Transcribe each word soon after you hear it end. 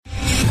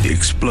The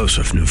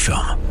explosive new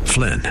film,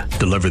 Flynn,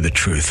 deliver the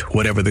truth,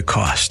 whatever the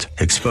cost,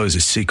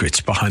 exposes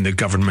secrets behind the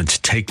government's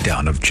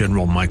takedown of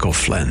General Michael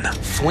Flynn.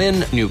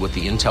 Flynn knew what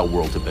the intel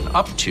world had been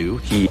up to.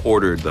 He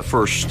ordered the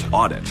first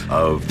audit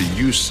of the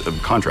use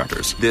of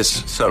contractors.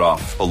 This set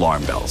off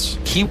alarm bells.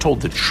 He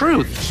told the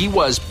truth. He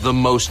was the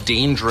most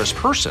dangerous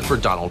person for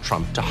Donald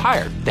Trump to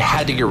hire. They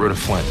had to get rid of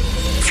Flynn.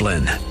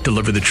 Flynn,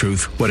 deliver the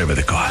truth, whatever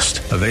the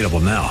cost. Available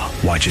now.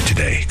 Watch it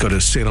today. Go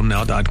to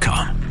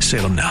salemnow.com.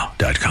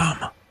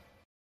 salemnow.com.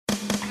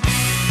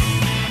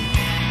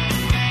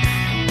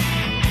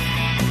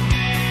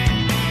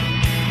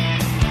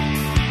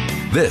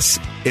 This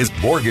is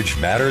Mortgage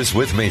Matters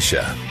with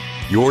Mesha,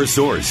 your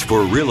source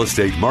for real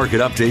estate market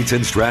updates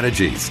and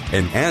strategies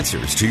and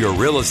answers to your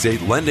real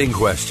estate lending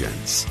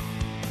questions.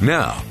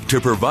 Now,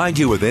 to provide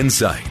you with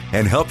insight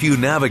and help you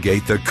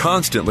navigate the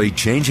constantly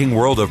changing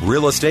world of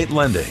real estate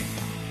lending,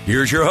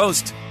 here's your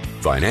host,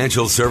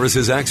 financial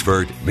services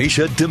expert,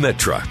 Mesha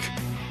Dimitruk.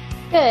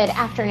 Good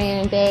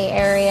afternoon, Bay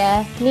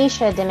Area.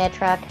 Mesha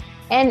Dimitruk,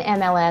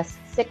 NMLS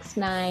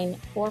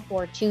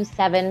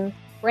 694427.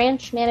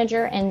 Branch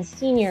manager and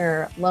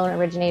senior loan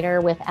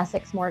originator with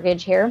Essex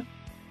Mortgage here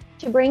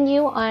to bring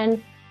you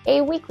on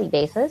a weekly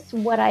basis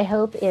what I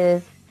hope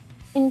is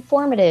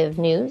informative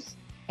news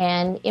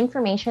and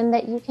information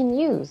that you can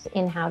use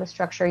in how to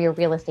structure your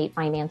real estate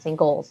financing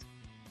goals.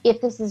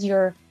 If this is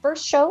your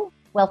first show,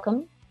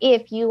 welcome.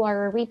 If you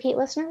are a repeat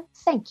listener,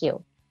 thank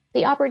you.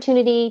 The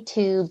opportunity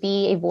to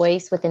be a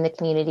voice within the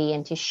community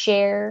and to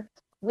share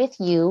with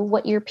you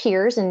what your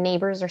peers and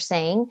neighbors are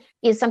saying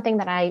is something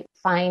that I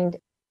find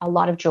a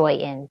lot of joy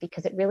in,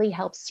 because it really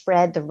helps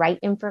spread the right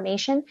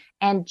information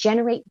and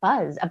generate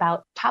buzz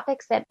about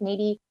topics that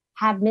maybe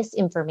have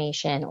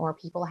misinformation or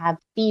people have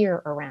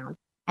fear around.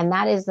 And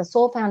that is the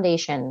sole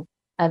foundation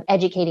of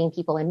educating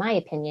people, in my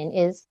opinion,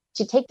 is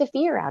to take the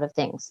fear out of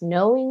things,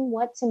 knowing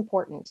what's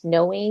important,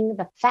 knowing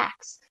the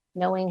facts,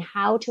 knowing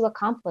how to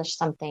accomplish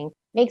something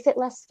makes it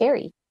less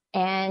scary.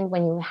 And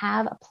when you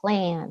have a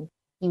plan,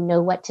 you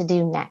know what to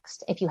do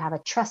next. If you have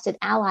a trusted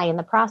ally in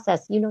the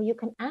process, you know you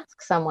can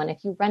ask someone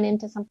if you run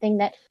into something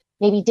that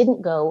maybe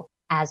didn't go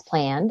as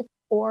planned,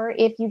 or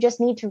if you just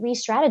need to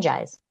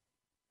re-strategize.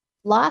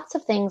 Lots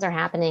of things are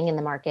happening in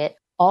the market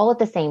all at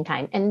the same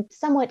time and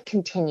somewhat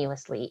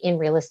continuously in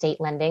real estate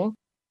lending.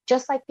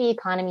 Just like the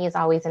economy is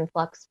always in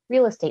flux,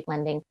 real estate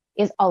lending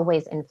is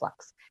always in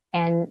flux.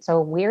 And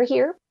so we're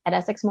here at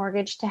Essex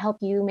Mortgage to help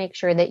you make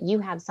sure that you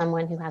have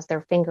someone who has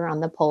their finger on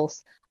the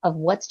pulse of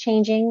what's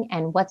changing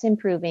and what's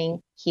improving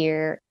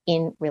here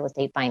in real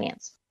estate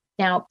finance.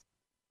 Now,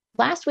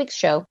 last week's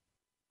show,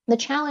 the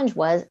challenge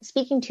was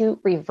speaking to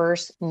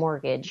reverse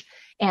mortgage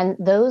and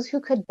those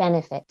who could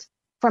benefit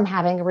from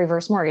having a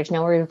reverse mortgage.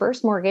 Now, a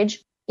reverse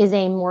mortgage is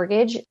a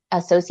mortgage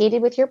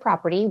associated with your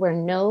property where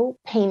no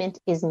payment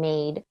is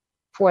made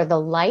for the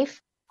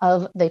life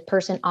of the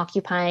person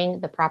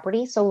occupying the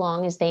property, so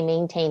long as they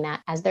maintain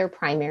that as their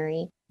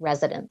primary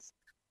residence.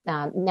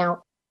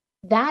 Now,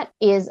 that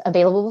is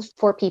available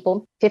for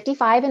people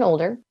 55 and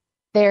older.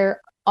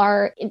 There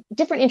are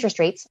different interest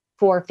rates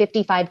for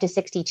 55 to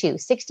 62.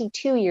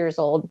 62 years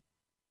old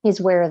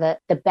is where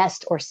the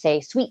best, or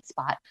say sweet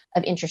spot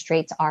of interest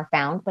rates are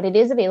found, but it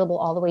is available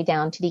all the way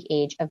down to the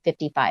age of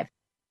 55.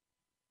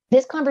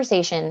 This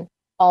conversation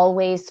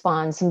always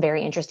spawns some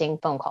very interesting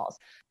phone calls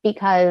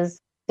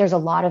because there's a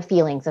lot of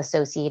feelings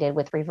associated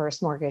with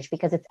reverse mortgage,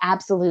 because it's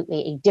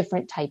absolutely a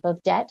different type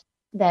of debt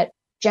that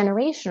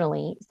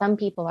generationally some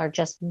people are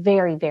just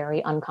very,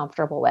 very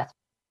uncomfortable with.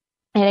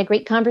 I had a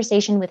great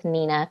conversation with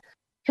Nina,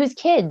 whose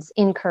kids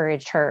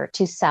encouraged her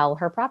to sell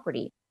her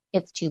property.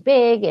 It's too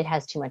big. It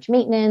has too much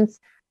maintenance.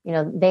 You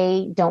know,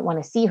 they don't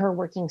want to see her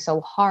working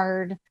so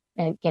hard,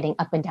 getting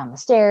up and down the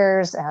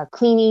stairs,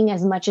 cleaning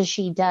as much as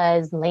she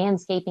does,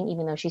 landscaping,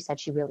 even though she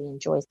said she really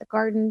enjoys the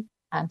garden.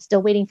 I'm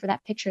still waiting for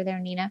that picture there,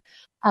 Nina.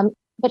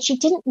 But she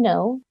didn't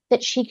know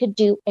that she could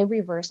do a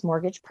reverse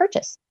mortgage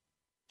purchase.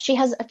 She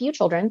has a few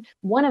children.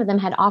 One of them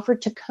had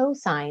offered to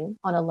co-sign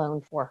on a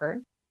loan for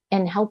her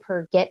and help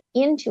her get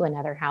into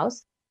another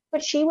house.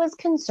 But she was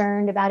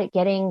concerned about it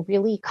getting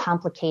really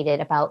complicated,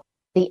 about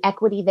the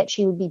equity that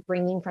she would be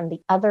bringing from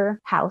the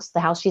other house, the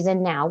house she's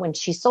in now when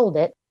she sold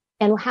it,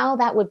 and how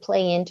that would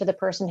play into the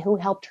person who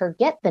helped her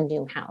get the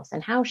new house,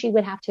 and how she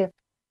would have to,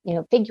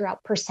 figure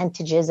out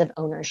percentages of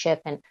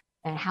ownership and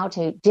how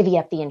to divvy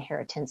up the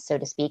inheritance, so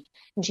to speak.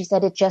 And she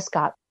said it just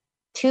got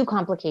too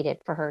complicated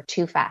for her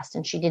too fast.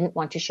 And she didn't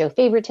want to show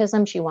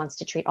favoritism. She wants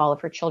to treat all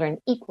of her children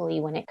equally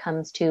when it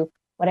comes to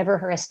whatever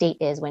her estate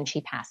is when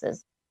she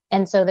passes.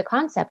 And so the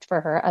concept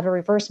for her of a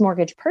reverse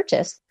mortgage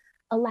purchase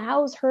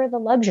allows her the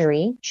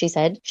luxury, she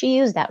said, she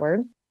used that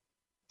word,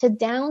 to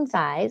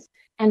downsize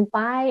and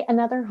buy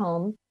another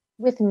home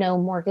with no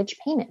mortgage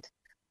payment.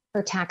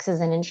 Her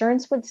taxes and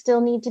insurance would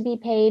still need to be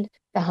paid.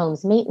 The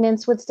home's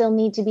maintenance would still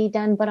need to be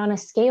done, but on a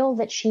scale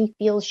that she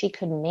feels she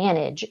could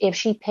manage if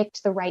she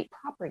picked the right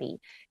property.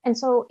 And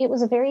so it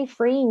was a very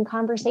freeing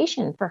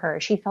conversation for her.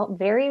 She felt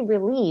very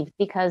relieved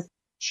because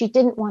she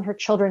didn't want her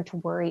children to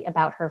worry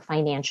about her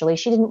financially.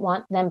 She didn't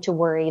want them to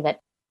worry that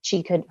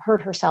she could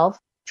hurt herself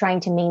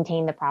trying to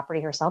maintain the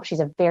property herself. She's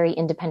a very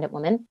independent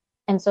woman.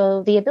 And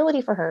so the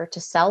ability for her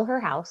to sell her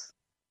house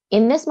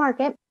in this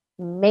market,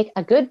 make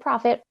a good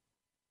profit,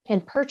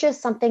 and purchase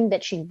something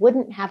that she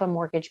wouldn't have a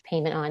mortgage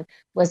payment on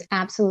was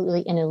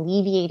absolutely an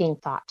alleviating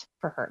thought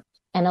for her,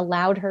 and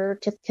allowed her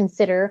to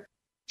consider,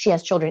 she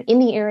has children in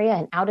the area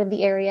and out of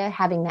the area,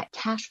 having that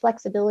cash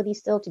flexibility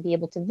still to be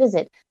able to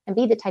visit and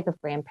be the type of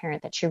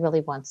grandparent that she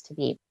really wants to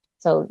be.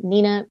 So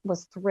Nina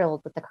was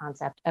thrilled with the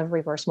concept of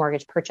reverse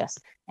mortgage purchase,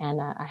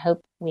 and I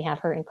hope we have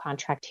her in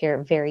contract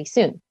here very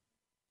soon.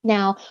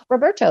 Now,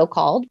 Roberto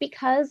called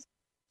because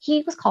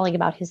he was calling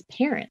about his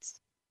parents.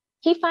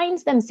 He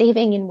finds them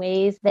saving in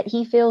ways that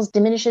he feels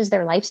diminishes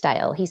their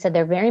lifestyle. He said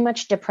they're very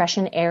much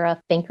Depression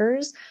era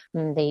thinkers.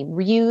 They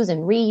reuse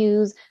and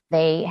reuse.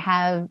 They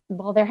have,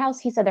 well, their house,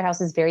 he said their house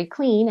is very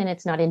clean and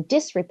it's not in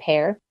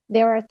disrepair.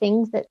 There are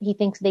things that he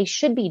thinks they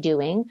should be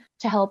doing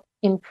to help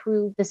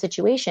improve the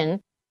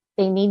situation.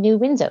 They need new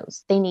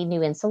windows. They need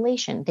new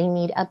insulation. They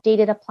need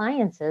updated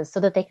appliances so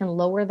that they can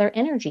lower their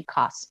energy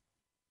costs.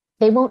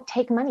 They won't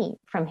take money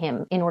from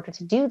him in order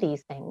to do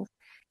these things.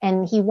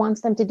 And he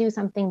wants them to do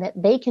something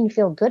that they can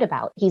feel good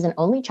about. He's an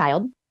only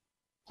child.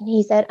 And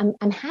he said,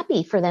 I'm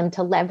happy for them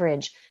to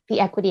leverage the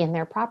equity in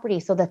their property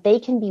so that they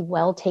can be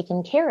well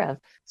taken care of.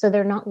 So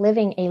they're not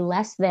living a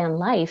less than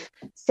life,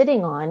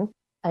 sitting on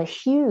a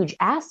huge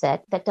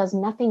asset that does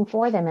nothing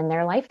for them in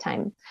their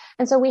lifetime.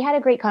 And so we had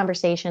a great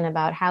conversation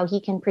about how he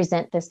can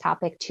present this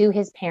topic to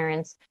his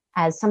parents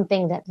as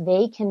something that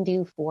they can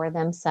do for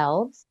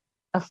themselves,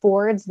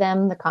 affords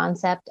them the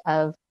concept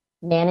of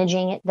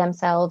managing it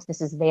themselves.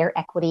 This is their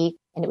equity,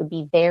 and it would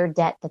be their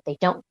debt that they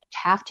don't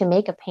have to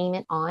make a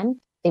payment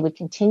on. They would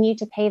continue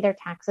to pay their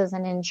taxes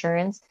and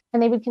insurance,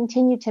 and they would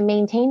continue to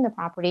maintain the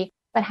property,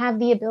 but have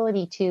the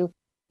ability to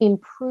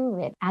improve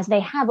it as they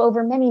have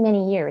over many,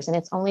 many years. And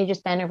it's only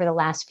just been over the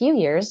last few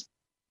years.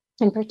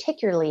 And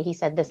particularly, he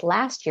said this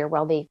last year,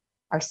 while they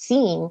are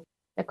seeing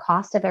the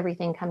cost of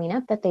everything coming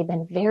up, that they've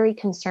been very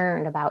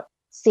concerned about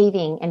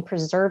saving and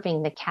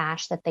preserving the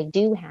cash that they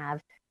do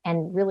have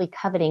and really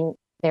coveting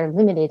their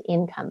limited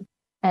income.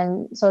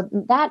 And so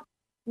that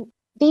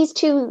these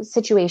two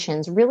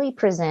situations really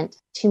present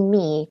to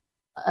me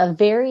a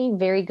very,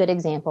 very good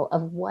example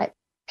of what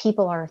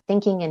people are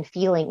thinking and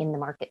feeling in the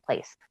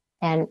marketplace.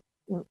 And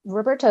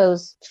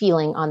Roberto's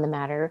feeling on the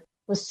matter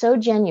was so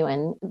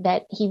genuine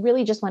that he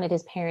really just wanted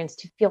his parents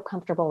to feel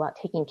comfortable about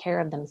taking care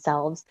of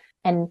themselves,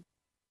 and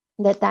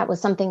that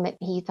was something that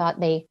he thought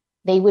they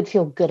would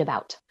feel good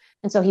about.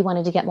 And so he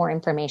wanted to get more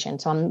information.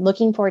 So I'm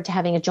looking forward to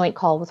having a joint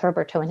call with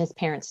Roberto and his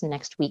parents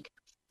next week.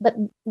 But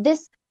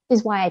this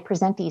is why I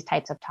present these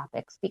types of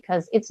topics,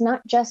 because it's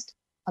not just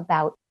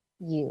about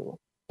you.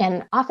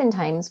 And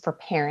oftentimes for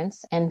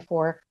parents and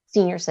for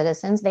senior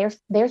citizens,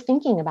 they're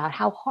thinking about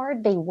how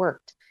hard they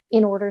worked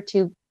in order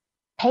to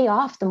pay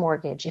off the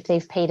mortgage if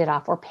they've paid it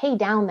off, or pay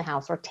down the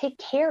house, or take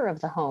care of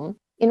the home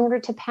in order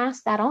to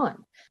pass that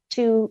on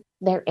to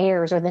their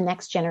heirs or the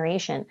next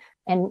generation.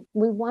 And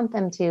we want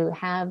them to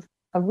have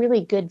a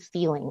really good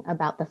feeling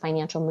about the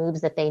financial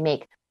moves that they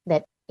make,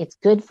 that it's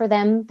good for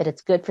them, that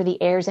it's good for the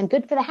heirs, and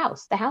good for the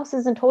house. The house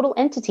is a total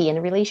entity in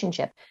a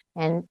relationship,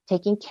 and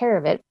taking care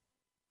of it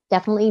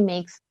definitely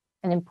makes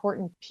an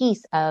important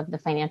piece of the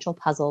financial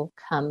puzzle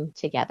come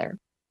together.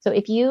 So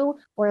if you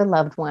or a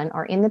loved one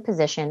are in the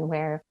position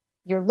where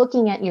you're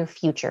looking at your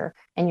future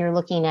and you're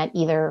looking at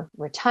either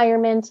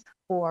retirement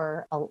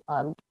or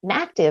an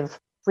active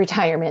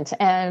retirement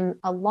and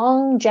a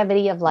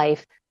longevity of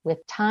life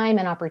with time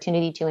and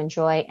opportunity to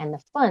enjoy, and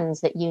the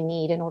funds that you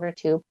need in order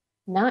to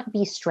not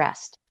be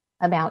stressed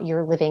about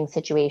your living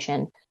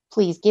situation,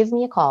 please give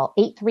me a call,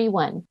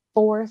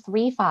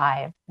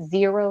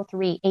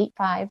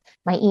 831-435-0385.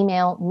 My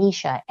email,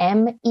 Mesha,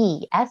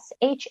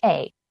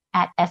 MESHA,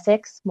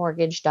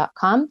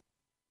 @EssexMortgage.com.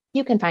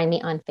 You can find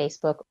me on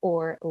Facebook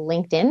or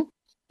LinkedIn,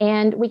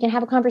 and we can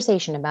have a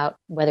conversation about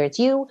whether it's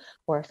you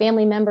or a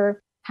family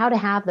member, how to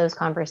have those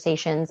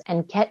conversations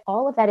and get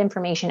all of that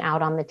information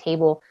out on the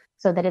table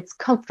so that it's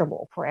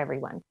comfortable for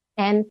everyone.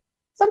 And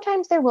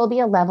sometimes there will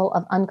be a level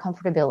of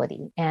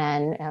uncomfortability,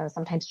 and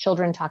sometimes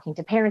children talking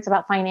to parents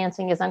about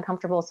financing is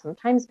uncomfortable.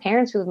 Sometimes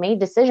parents who have made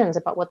decisions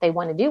about what they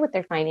want to do with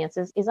their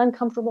finances is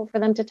uncomfortable for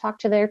them to talk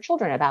to their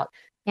children about.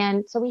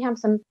 And so we have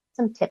some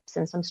tips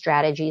and some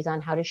strategies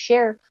on how to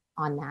share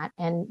on that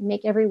and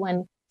make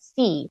everyone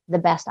see the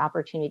best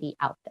opportunity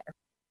out there.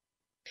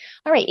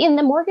 All right, in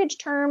the mortgage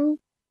term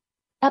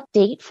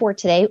update for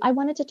today, I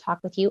wanted to talk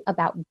with you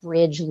about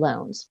bridge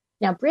loans.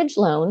 Now, bridge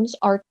loans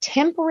are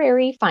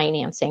temporary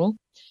financing,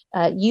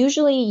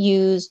 usually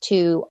used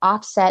to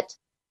offset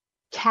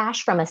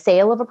cash from a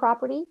sale of a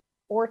property,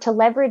 or to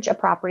leverage a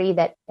property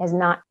that is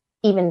not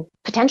even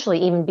potentially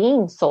even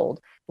being sold.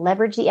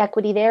 Leverage the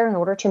equity there in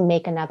order to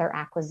make another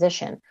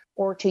acquisition,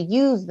 or to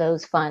use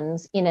those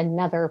funds in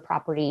another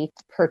property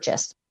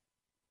purchase.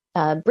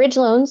 Bridge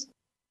loans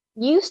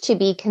used to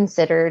be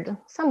considered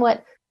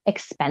somewhat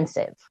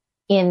expensive,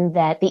 in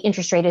that the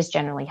interest rate is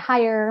generally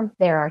higher.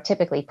 There are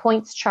typically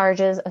points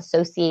charges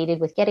associated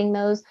with getting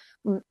those.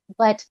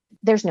 but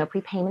there's no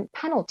prepayment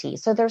penalty.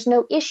 So there's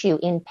no issue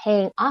in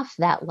paying off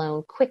that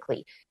loan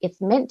quickly.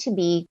 It's meant to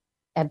be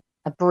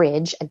a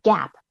bridge, a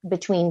gap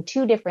between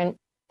two different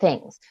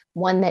things,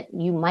 one that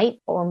you might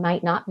or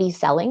might not be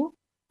selling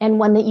and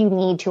one that you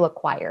need to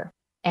acquire.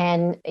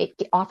 And it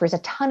offers a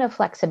ton of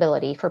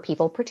flexibility for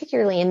people,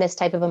 particularly in this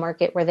type of a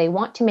market where they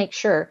want to make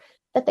sure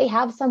that they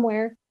have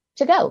somewhere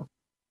to go.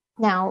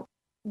 Now,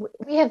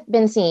 we have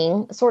been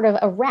seeing sort of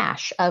a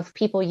rash of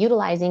people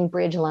utilizing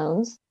bridge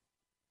loans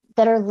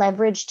that are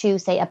leveraged to,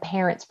 say, a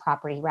parent's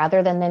property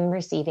rather than them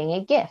receiving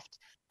a gift.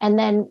 And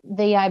then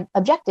the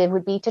objective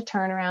would be to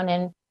turn around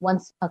and,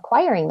 once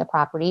acquiring the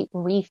property,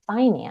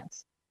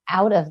 refinance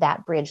out of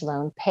that bridge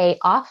loan, pay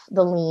off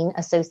the lien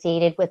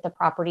associated with the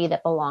property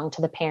that belonged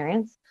to the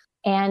parents,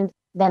 and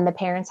then the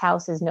parents'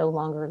 house is no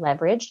longer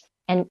leveraged,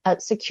 and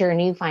secure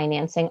new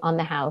financing on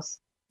the house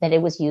that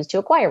it was used to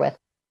acquire with.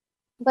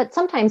 But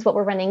sometimes what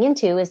we're running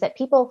into is that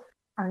people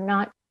are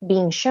not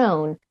being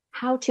shown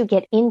how to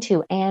get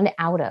into and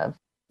out of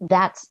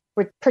that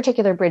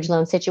particular bridge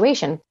loan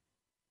situation.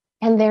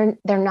 And they don't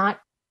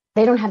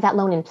have that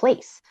loan in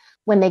place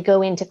when they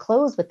go in to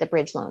close with the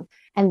bridge loan.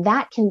 And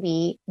that can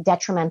be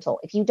detrimental.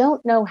 If you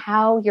don't know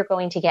how you're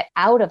going to get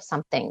out of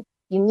something,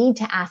 you need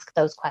to ask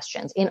those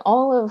questions. In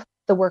all of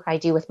the work I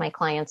do with my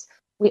clients,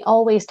 we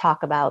always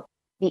talk about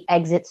the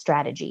exit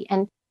strategy.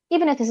 And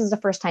even if this is a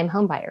first-time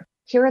home buyer,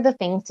 here are the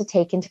things to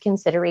take into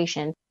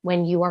consideration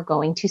when you are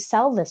going to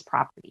sell this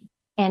property.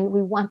 And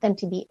we want them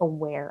to be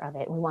aware of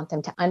it. We want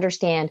them to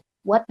understand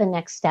what the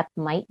next step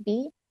might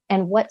be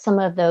and what some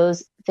of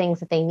those things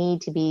that they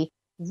need to be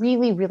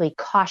really, really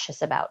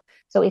cautious about.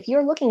 So if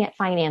you're looking at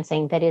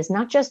financing that is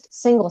not just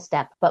single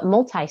step, but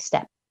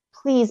multi-step,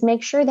 please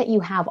make sure that you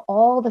have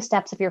all the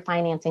steps of your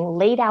financing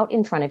laid out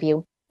in front of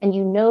you and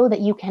you know that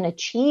you can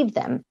achieve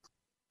them.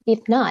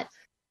 If not,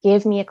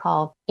 give me a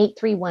call,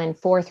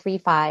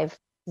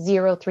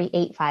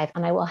 831-435-0385,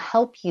 and I will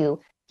help you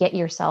get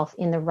yourself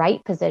in the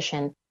right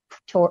position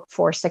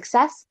for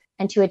success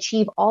and to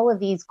achieve all of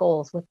these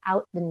goals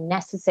without the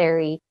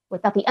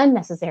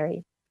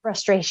unnecessary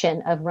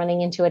frustration of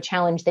running into a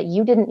challenge that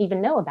you didn't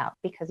even know about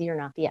because you're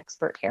not the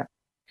expert here.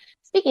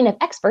 Speaking of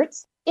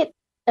experts, it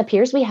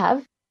appears we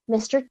have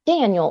Mr.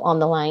 Daniel on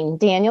the line.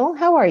 Daniel,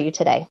 how are you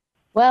today?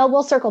 Well,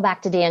 we'll circle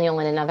back to Daniel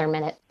in another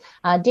minute.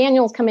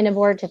 Daniel's coming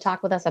aboard to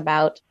talk with us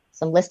about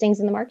some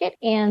listings in the market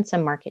and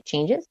some market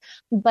changes.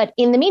 But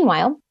in the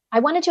meanwhile, I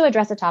wanted to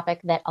address a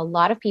topic that a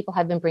lot of people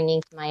have been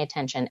bringing to my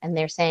attention, and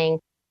they're saying,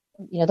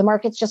 the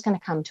market's just going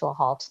to come to a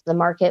halt. The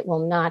market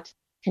will not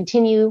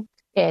continue.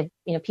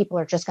 People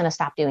are just going to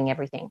stop doing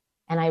everything.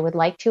 And I would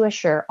like to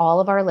assure all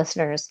of our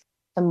listeners,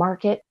 the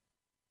market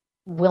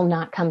will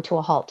not come to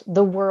a halt.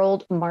 The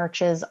world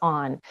marches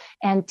on.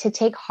 And to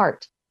take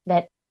heart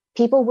that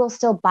people will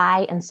still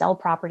buy and sell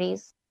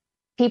properties.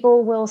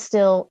 People will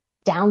still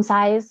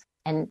downsize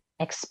and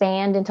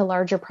expand into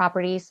larger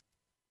properties.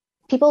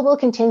 People will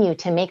continue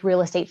to make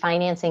real estate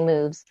financing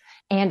moves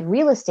and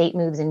real estate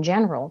moves in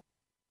general,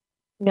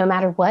 no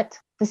matter what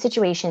the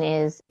situation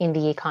is in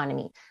the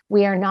economy.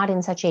 We are not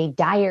in such a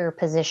dire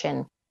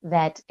position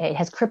that it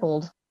has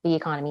crippled the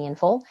economy in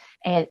full.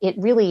 And it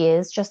really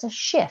is just a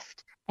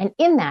shift. And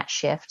in that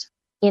shift,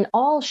 in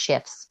all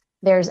shifts,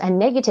 there's a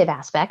negative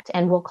aspect,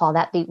 and we'll call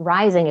that the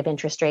rising of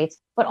interest rates,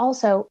 but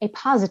also a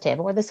positive,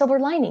 or the silver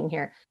lining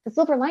here. The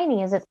silver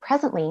lining is that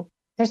presently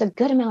there's a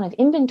good amount of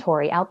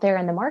inventory out there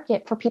in the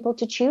market for people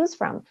to choose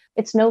from.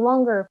 It's no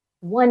longer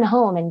one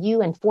home and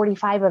you and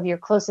 45 of your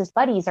closest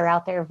buddies are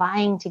out there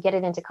vying to get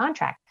it into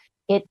contract.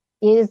 It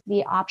is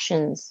the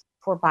options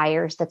for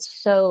buyers that's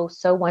so,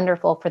 so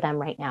wonderful for them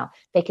right now.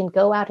 They can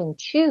go out and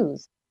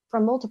choose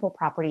from multiple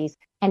properties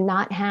and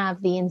not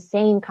have the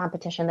insane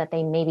competition that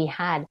they maybe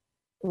had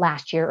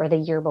last year or the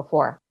year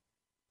before.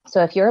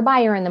 So if you're a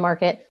buyer in the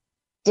market,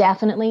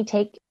 definitely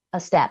take a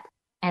step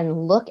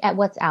and look at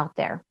what's out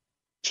there.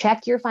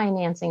 Check your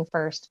financing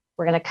first.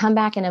 We're going to come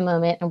back in a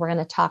moment and we're going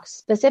to talk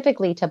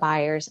specifically to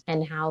buyers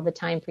and how the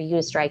time for you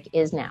to strike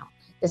is now.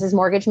 This is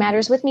Mortgage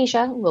Matters with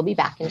Mesha. We'll be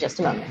back in just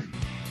a moment.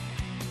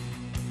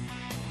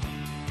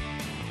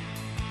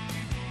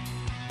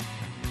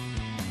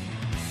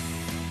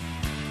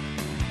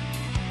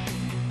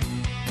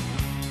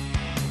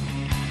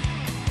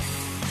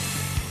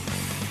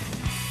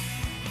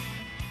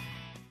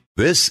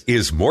 This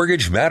is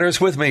Mortgage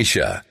Matters with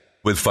Mesha,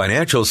 with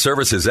financial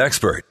services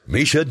expert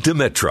Mesha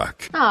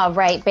Dimitruk. All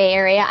right, Bay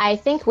Area. I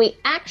think we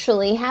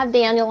actually have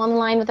Daniel on the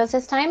line with us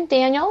this time.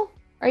 Daniel,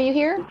 are you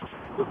here?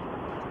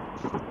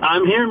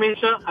 I'm here,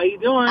 Mesha. How you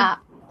doing?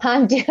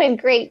 I'm doing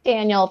great,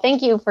 Daniel.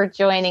 Thank you for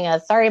joining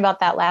us. Sorry about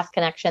that last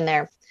connection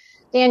there.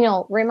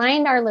 Daniel,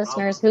 remind our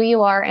listeners who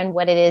you are and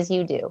what it is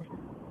you do.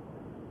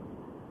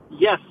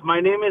 Yes, my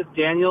name is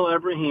Daniel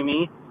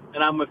Ebrahimi,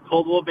 and I'm with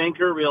Coldwell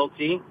Banker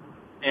Realty.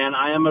 And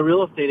I am a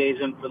real estate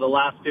agent for the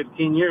last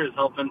 15 years,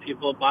 helping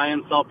people buy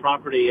and sell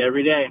property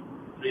every day,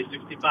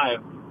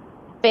 365.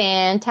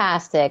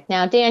 Fantastic.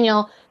 Now,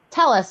 Daniel,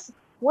 tell us,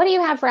 what do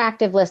you have for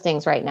active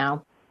listings right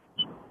now?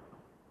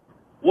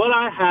 What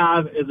I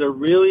have is a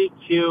really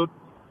cute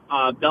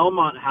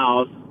Belmont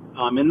house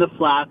in the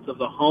flats of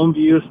the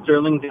Homeview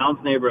Sterling Downs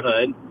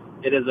neighborhood.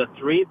 It is a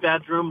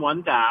 3-bedroom,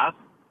 1-bath,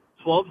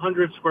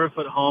 1,200 square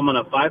foot home on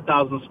a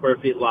 5,000 square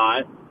feet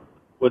lot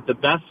with the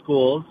best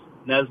schools,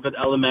 Nesbitt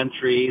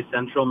Elementary,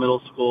 Central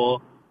Middle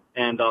School,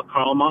 and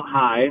Carlmont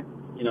High,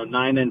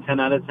 9 and 10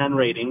 out of 10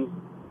 ratings.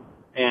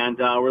 And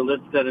we're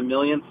listed at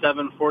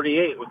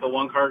 $1,748,000 with a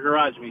 1-car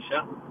garage,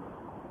 Mesha.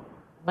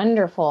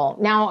 Wonderful.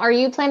 Now, are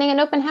you planning an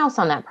open house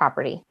on that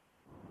property?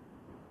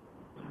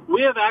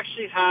 We have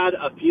actually had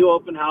a few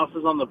open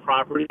houses on the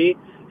property,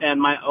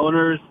 and my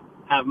owners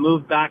have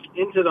moved back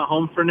into the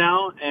home for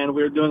now, and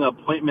we're doing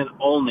appointment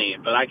only,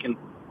 but I can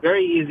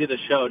very easy to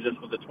show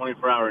just with a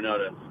 24-hour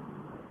notice.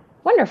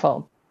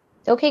 Wonderful.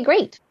 Okay,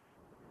 great.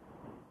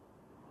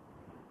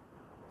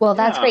 Well,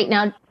 that's great.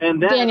 Now,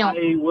 and then Daniel,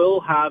 I will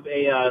have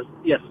a,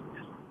 yes.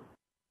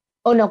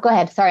 Oh, no, go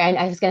ahead. Sorry,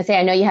 I was going to say,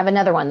 I know you have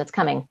another one that's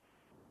coming.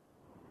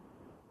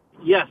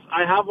 Yes,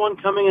 I have one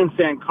coming in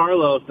San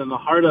Carlos in the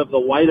heart of the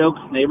White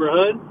Oaks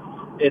neighborhood.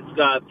 It's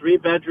got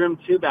 3-bedroom,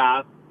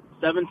 2-bath,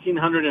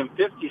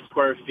 1,750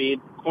 square feet,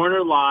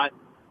 corner lot,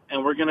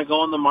 and we're going to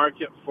go on the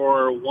market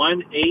for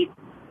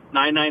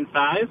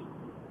 $1,895.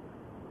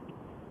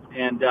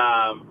 And,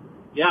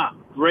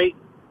 great,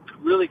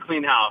 really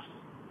clean house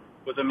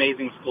with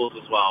amazing schools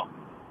as well.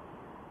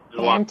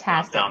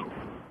 Fantastic.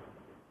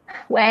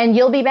 And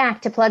you'll be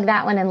back to plug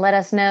that one and let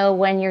us know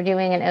when you're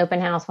doing an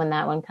open house when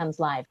that one comes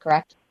live,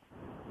 correct?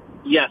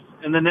 Yes.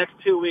 In the next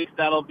 2 weeks,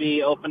 that'll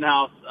be open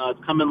house.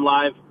 It's coming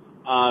live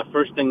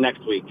first thing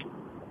next week.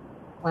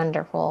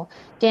 Wonderful.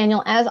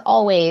 Daniel, as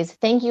always,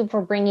 thank you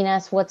for bringing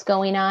us what's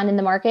going on in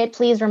the market.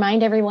 Please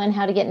remind everyone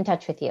how to get in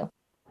touch with you.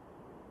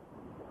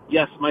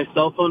 Yes, my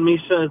cell phone,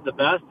 Mesha, is the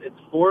best. It's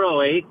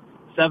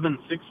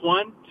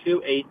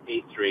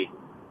 408-761-2883.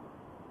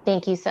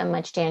 Thank you so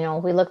much,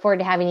 Daniel. We look forward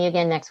to having you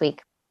again next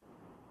week.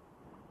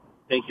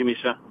 Thank you,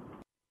 Mesha.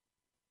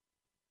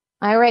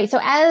 All right. So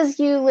as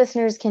you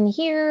listeners can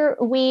hear,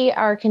 we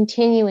are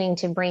continuing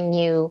to bring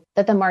you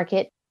that the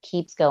market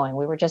keeps going.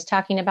 We were just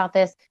talking about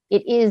this.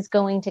 It is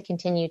going to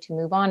continue to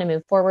move on and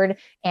move forward,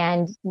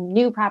 and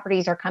new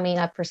properties are coming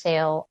up for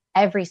sale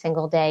every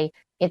single day.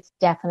 It's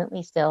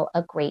definitely still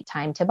a great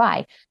time to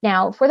buy.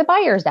 Now, for the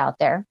buyers out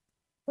there,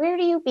 where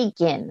do you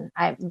begin?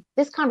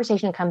 This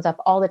conversation comes up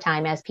all the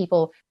time as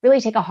people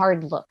really take a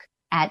hard look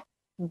at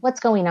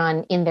what's going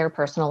on in their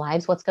personal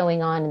lives, what's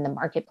going on in the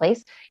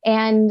marketplace.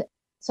 And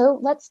so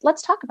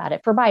let's talk about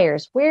it. For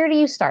buyers, where do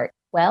you start?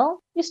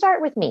 Well, you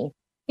start with me.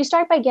 You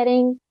start by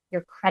getting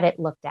your credit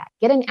looked at,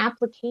 get an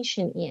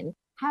application in,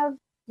 have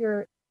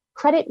your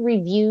credit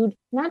reviewed,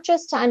 not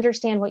just to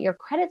understand what your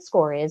credit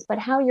score is, but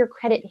how your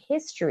credit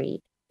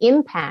history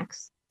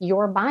impacts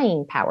your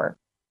buying power.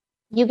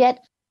 You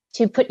get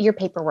to put your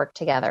paperwork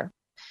together.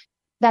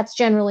 That's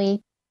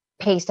generally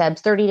pay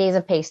stubs, 30 days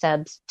of pay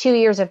stubs, 2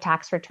 years of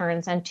tax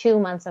returns, and 2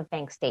 months of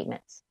bank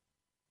statements.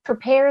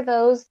 Prepare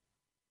those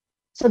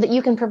so that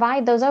you can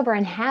provide those over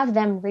and have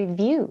them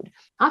reviewed.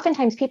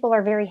 Oftentimes people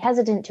are very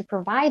hesitant to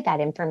provide that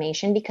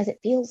information because it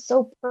feels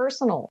so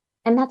personal.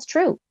 And that's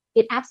true.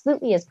 It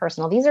absolutely is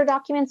personal. These are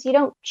documents you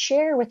don't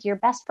share with your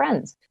best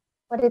friends,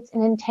 but it's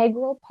an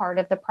integral part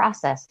of the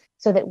process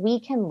so that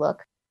we can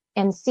look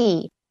and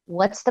see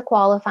what's the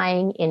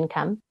qualifying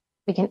income.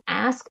 We can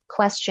ask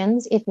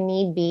questions if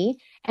need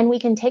be, and we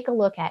can take a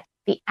look at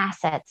the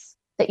assets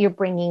that you're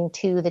bringing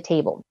to the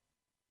table.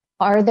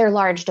 Are there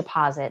large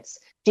deposits?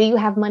 Do you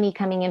have money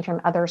coming in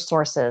from other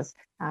sources?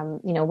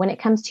 When it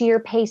comes to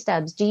your pay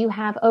stubs, do you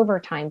have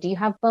overtime? Do you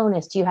have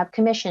bonus? Do you have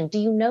commission? Do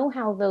you know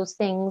how those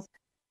things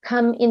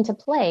come into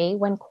play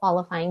when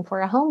qualifying for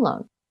a home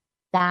loan?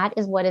 That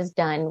is what is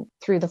done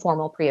through the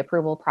formal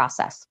pre-approval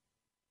process.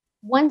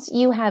 Once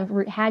you have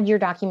had your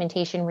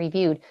documentation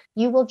reviewed,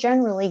 you will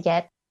generally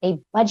get a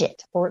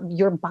budget or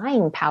your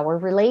buying power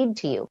relayed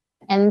to you.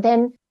 And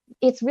then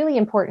it's really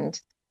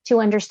important to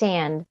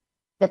understand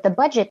that the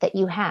budget that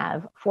you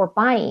have for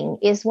buying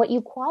is what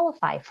you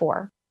qualify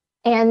for.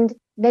 And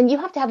then you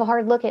have to have a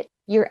hard look at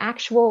your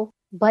actual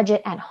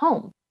budget at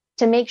home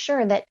to make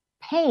sure that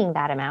paying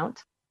that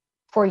amount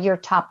for your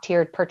top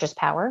tiered purchase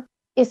power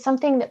is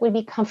something that would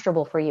be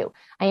comfortable for you.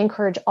 I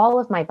encourage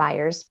all of my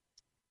buyers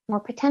or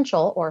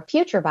potential or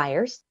future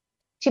buyers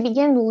to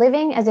begin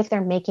living as if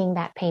they're making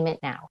that payment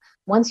now.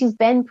 Once you've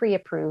been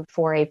pre-approved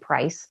for a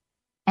price,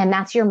 and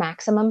that's your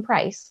maximum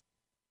price,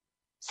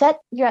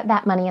 set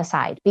that money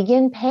aside.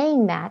 Begin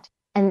paying that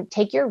and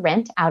take your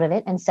rent out of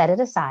it and set it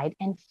aside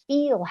and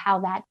feel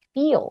how that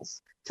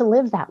feels to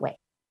live that way,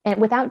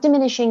 and without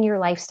diminishing your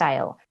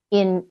lifestyle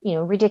in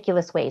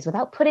ridiculous ways,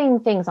 without putting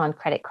things on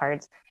credit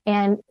cards,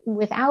 and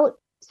without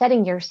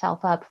setting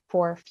yourself up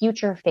for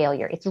future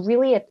failure. It's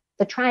really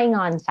the trying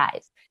on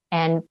size.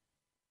 And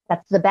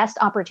that's the best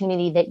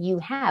opportunity that you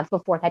have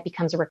before that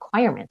becomes a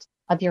requirement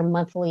of your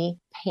monthly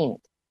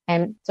payment.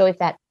 And so if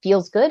that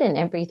feels good and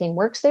everything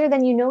works there,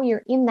 then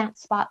you're in that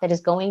spot that is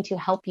going to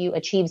help you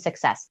achieve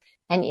success.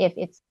 And if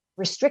it's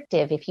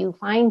restrictive, if you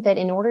find that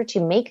in order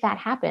to make that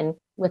happen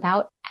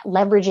without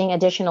leveraging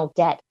additional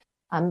debt,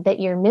 that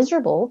you're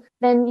miserable,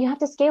 then you have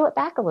to scale it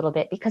back a little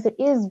bit because it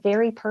is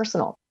very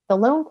personal. The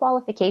loan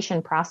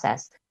qualification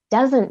process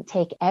doesn't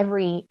take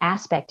every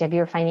aspect of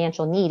your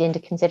financial need into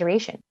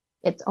consideration.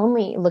 It's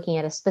only looking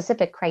at a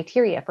specific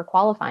criteria for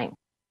qualifying.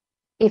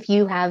 If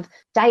you have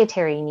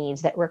dietary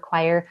needs that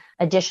require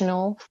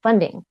additional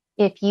funding,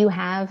 if you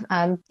have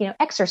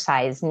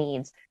exercise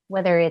needs,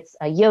 whether it's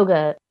a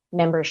yoga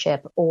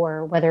membership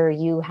or whether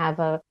you have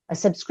a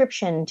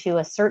subscription to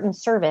a certain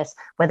service,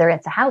 whether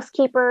it's a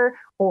housekeeper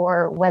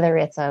or whether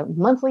it's a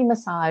monthly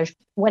massage,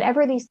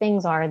 whatever these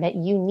things are that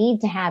you need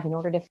to have in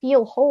order to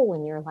feel whole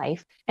in your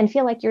life and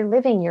feel like you're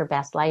living your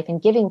best life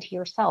and giving to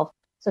yourself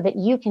so that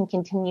you can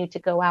continue to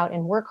go out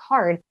and work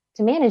hard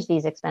to manage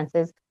these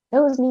expenses,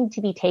 those need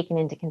to be taken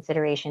into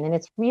consideration. And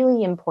it's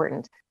really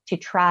important to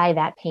try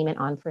that payment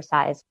on for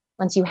size.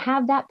 Once you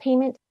have that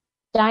payment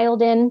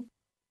dialed in,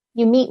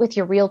 you meet with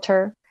your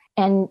realtor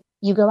and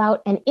you go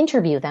out and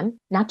interview them,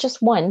 not just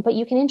one, but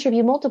you can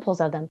interview multiples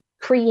of them.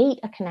 Create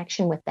a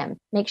connection with them.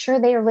 Make sure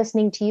they are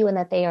listening to you and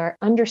that they are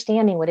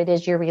understanding what it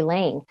is you're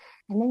relaying.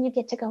 And then you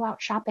get to go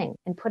out shopping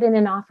and put in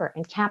an offer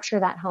and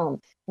capture that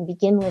home and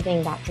begin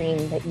living that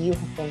dream that you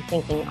have been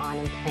thinking on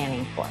and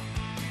planning for.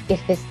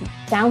 If this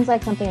sounds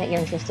like something that you're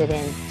interested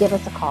in, give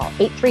us a call,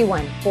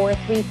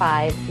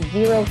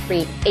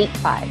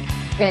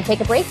 831-435-0385. We're going to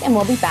take a break and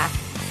we'll be back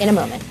in a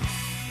moment.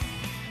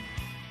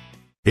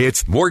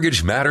 It's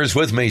Mortgage Matters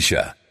with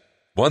Mesha.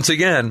 Once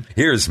again,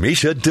 here's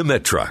Mesha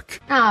Dimitruk.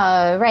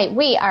 All right,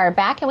 we are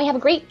back and we have a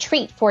great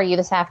treat for you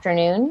this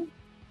afternoon.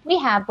 We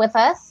have with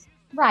us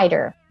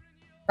Ryder.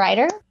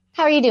 Ryder,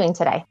 how are you doing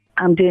today?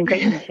 I'm doing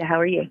great, Mesha.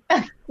 How are you?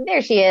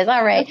 There she is.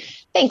 All right.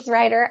 Thanks,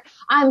 Ryder.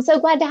 I'm so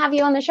glad to have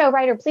you on the show.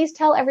 Ryder, please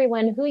tell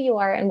everyone who you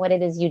are and what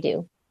it is you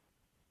do.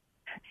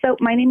 So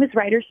my name is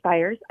Ryder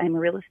Spires. I'm a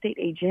real estate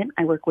agent.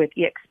 I work with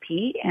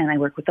EXP and I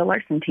work with the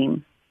Larson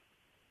team.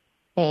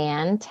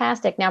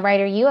 Fantastic. Now,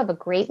 Ryder, you have a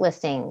great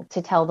listing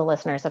to tell the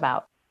listeners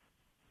about.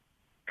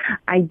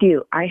 I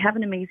do. I have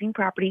an amazing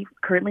property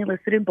currently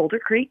listed in Boulder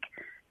Creek.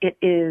 It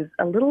is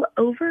a little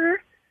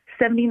over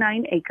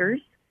 79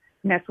 acres,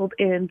 nestled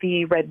in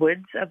the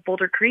redwoods of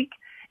Boulder Creek.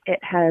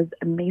 It has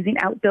amazing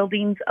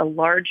outbuildings, a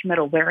large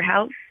metal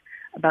warehouse,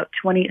 about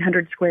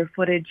 2,800 square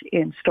footage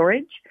in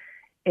storage.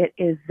 It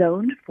is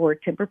zoned for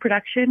timber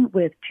production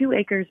with 2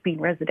 acres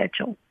being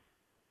residential.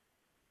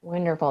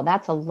 Wonderful.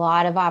 That's a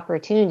lot of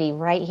opportunity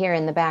right here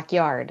in the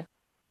backyard.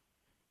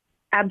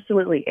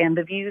 Absolutely. And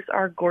the views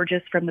are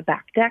gorgeous from the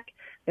back deck.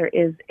 There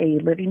is a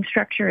living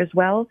structure as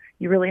well.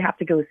 You really have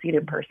to go see it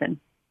in person.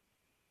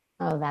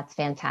 Oh, that's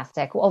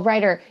fantastic. Well,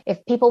 Ryder,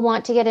 if people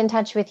want to get in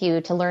touch with you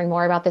to learn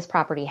more about this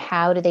property,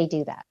 how do they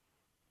do that?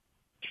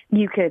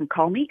 You can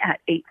call me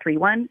at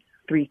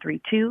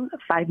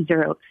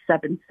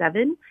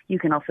 831-332-5077. You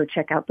can also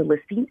check out the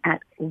listing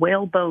at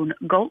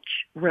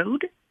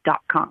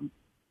whalebonegulchroad.com.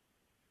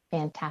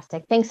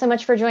 Fantastic. Thanks so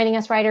much for joining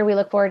us, Ryder. We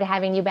look forward to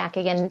having you back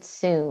again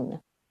soon.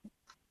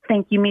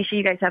 Thank you, Mesha.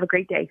 You guys have a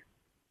great day.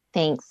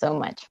 Thanks so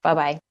much.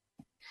 Bye-bye.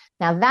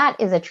 Now that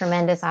is a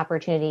tremendous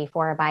opportunity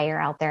for a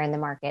buyer out there in the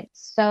market.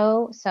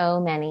 So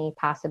many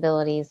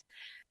possibilities.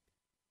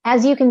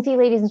 As you can see,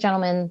 ladies and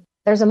gentlemen,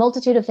 there's a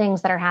multitude of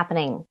things that are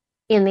happening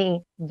in the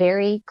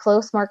very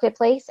close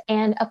marketplace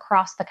and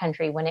across the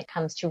country when it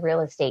comes to real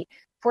estate.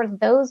 For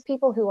those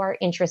people who are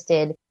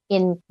interested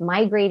in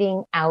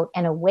migrating out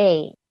and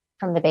away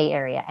from the Bay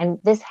Area, and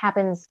this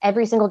happens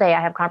every single day. I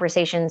have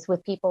conversations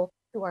with people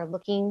who are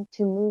looking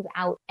to move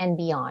out and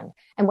beyond.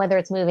 And whether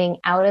it's moving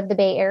out of the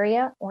Bay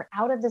Area or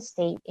out of the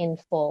state in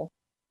full,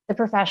 the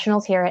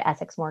professionals here at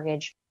Essex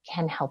Mortgage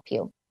can help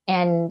you.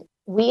 And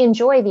we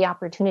enjoy the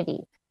opportunity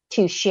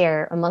to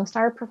share amongst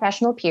our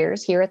professional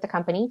peers here at the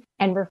company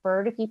and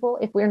refer to people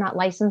if we're not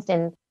licensed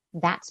in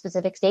that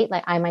specific state.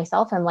 Like I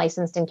myself am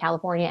licensed in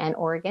California and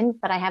Oregon,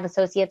 but I have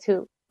associates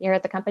who here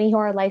at the company who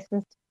are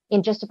licensed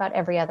in just about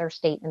every other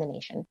state in the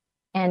nation.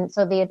 And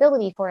so the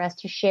ability for us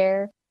to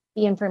share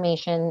the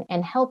information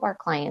and help our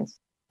clients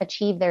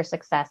achieve their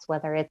success,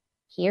 whether it's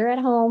here at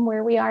home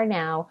where we are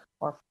now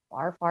or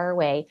far, far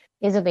away,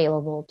 is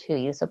available to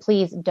you. So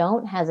please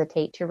don't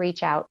hesitate to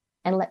reach out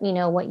and let me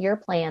know what your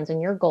plans and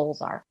your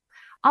goals are.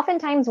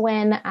 Oftentimes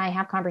when I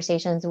have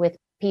conversations with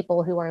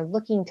people who are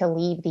looking to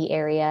leave the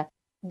area,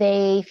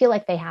 they feel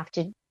like they have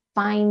to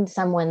find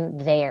someone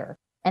there.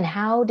 And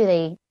how do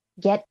they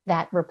get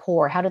that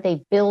rapport? How do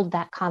they build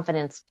that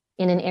confidence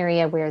in an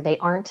area where they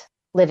aren't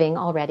living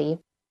already?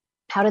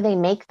 How do they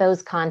make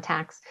those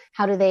contacts?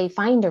 How do they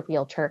find a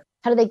realtor?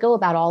 How do they go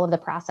about all of the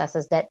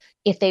processes that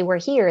if they were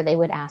here, they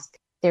would ask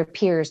their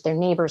peers, their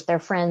neighbors, their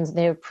friends,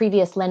 their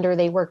previous lender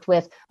they worked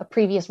with, a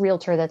previous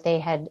realtor that they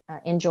had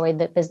enjoyed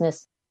the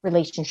business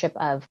relationship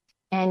of.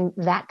 And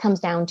that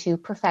comes down to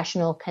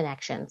professional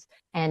connections.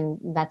 And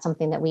that's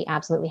something that we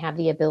absolutely have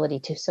the ability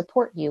to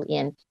support you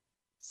in.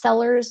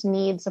 Sellers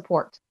need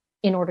support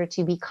in order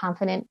to be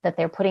confident that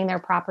they're putting their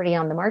property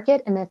on the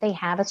market and that they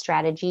have a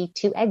strategy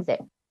to exit.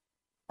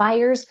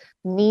 Buyers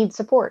need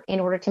support in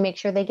order to make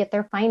sure they get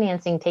their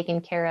financing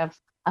taken care of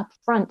up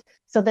front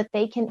so that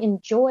they can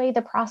enjoy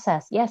the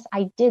process. Yes,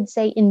 I did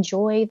say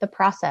enjoy the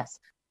process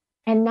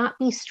and not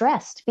be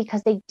stressed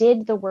because they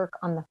did the work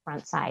on the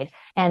front side.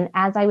 And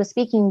as I was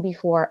speaking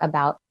before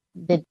about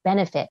the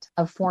benefit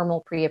of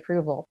formal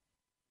pre-approval,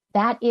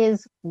 that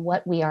is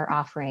what we are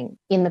offering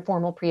in the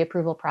formal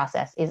pre-approval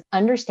process, is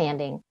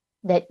understanding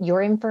that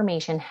your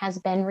information has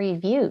been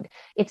reviewed.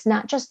 It's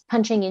not just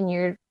punching in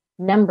your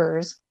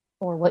numbers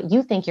or what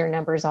you think your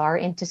numbers are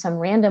into some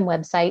random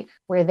website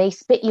where they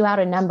spit you out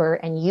a number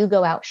and you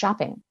go out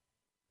shopping.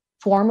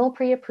 Formal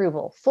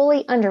pre-approval,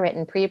 fully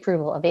underwritten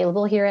pre-approval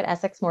available here at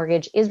Essex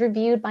Mortgage is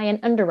reviewed by an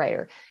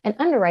underwriter. An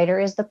underwriter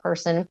is the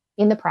person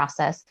in the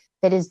process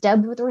that is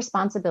dubbed with the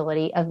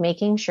responsibility of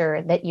making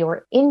sure that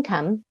your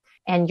income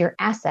and your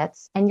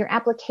assets and your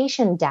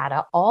application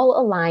data all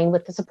align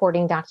with the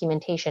supporting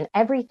documentation.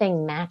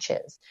 Everything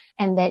matches,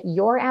 and that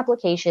your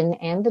application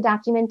and the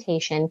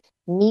documentation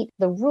meet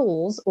the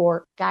rules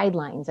or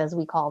guidelines, as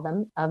we call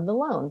them, of the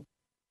loan.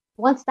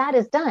 Once that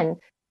is done,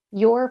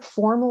 your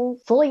formal,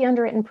 fully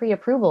underwritten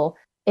pre-approval,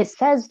 it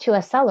says to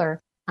a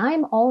seller,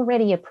 I'm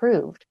already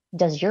approved.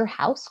 Does your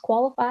house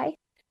qualify?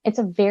 It's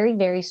a very,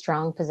 very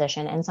strong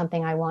position and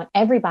something I want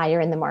every buyer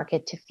in the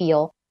market to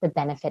feel the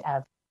benefit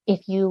of.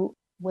 If you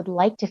would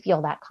like to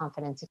feel that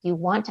confidence, if you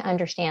want to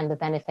understand the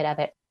benefit of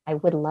it, I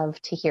would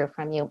love to hear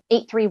from you.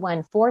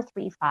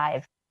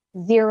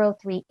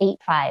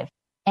 831-435-0385,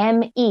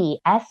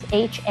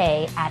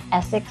 MESHA at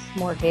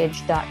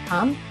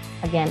EssexMortgage.com.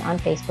 Again, on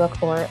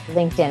Facebook or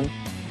LinkedIn.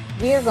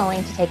 We are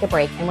going to take a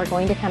break and we're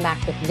going to come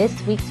back with this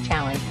week's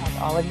challenge. As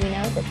all of you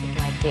know, this is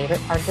my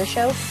favorite part of the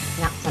show,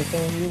 not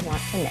something you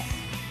want to miss.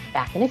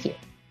 Back in a few.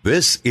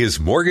 This is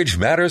Mortgage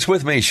Matters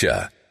with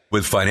Mesha,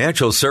 with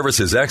financial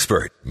services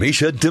expert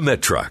Mesha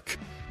Dimitruk.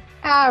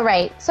 All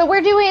right. So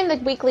we're doing the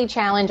weekly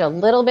challenge a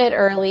little bit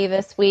early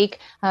this week.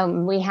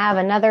 We have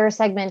another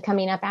segment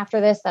coming up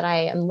after this that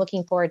I am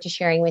looking forward to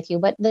sharing with you.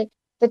 But the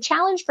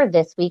challenge for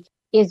this week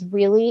is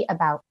really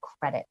about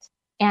credit.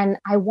 And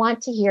I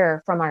want to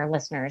hear from our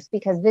listeners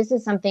because this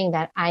is something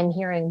that I'm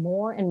hearing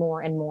more and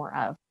more and more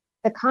of.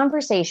 The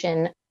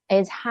conversation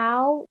is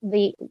how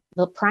the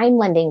prime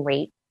lending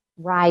rate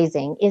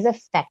rising is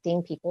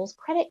affecting people's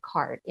credit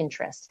card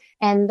interest.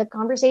 And the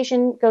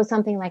conversation goes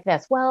something like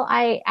this. Well,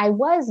 I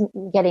was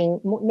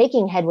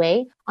making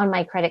headway on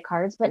my credit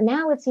cards, but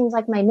now it seems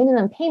like my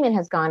minimum payment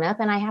has gone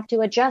up and I have to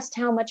adjust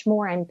how much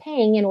more I'm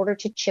paying in order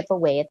to chip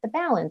away at the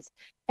balance.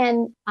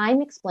 And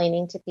I'm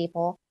explaining to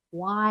people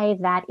why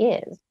that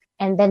is.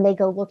 And then they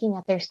go looking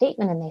at their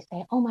statement and they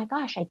say, oh my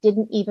gosh, I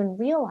didn't even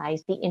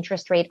realize the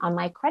interest rate on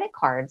my credit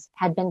cards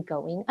had been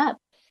going up.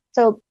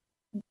 So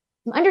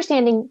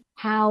understanding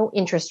how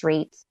interest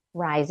rates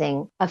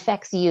rising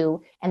affects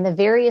you and the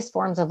various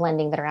forms of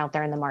lending that are out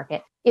there in the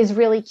market is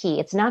really key.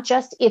 It's not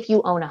just if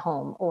you own a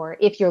home or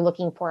if you're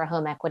looking for a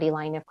home equity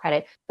line of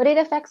credit, but it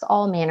affects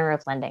all manner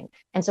of lending.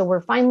 And so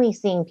we're finally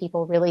seeing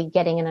people really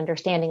getting an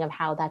understanding of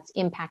how that's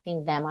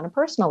impacting them on a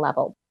personal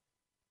level.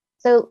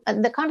 So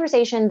the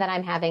conversation that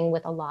I'm having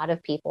with a lot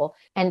of people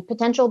and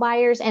potential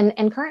buyers and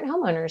current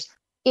homeowners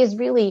is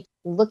really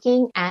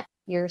looking at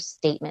your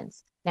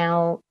statements.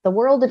 Now, the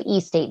world of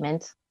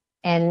e-statement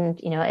and,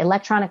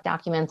 electronic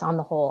documents on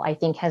the whole, I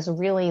think has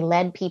really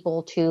led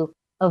people to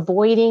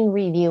avoiding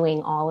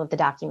reviewing all of the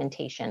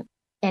documentation.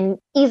 And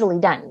easily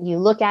done. You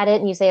look at it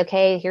and you say,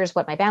 okay, here's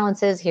what my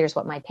balance is, here's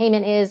what my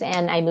payment is,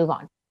 and I move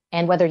on.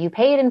 And whether you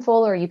pay it in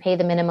full or you pay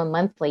the minimum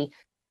monthly,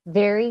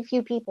 very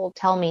few people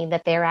tell me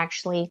that they're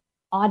actually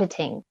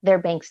auditing their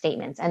bank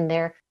statements and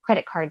their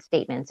credit card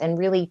statements and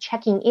really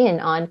checking in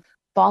on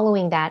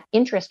following that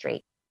interest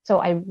rate. So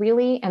I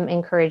really am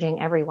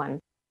encouraging everyone,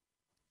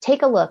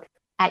 take a look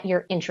at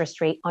your interest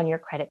rate on your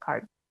credit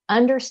card.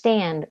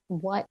 Understand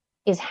what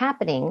is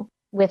happening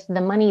with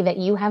the money that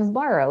you have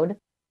borrowed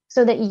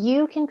so that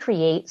you can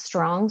create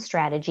strong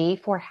strategy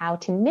for how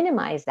to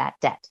minimize that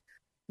debt.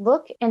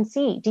 Look and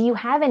see, do you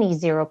have any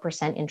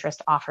 0%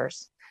 interest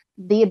offers?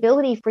 The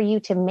ability for you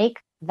to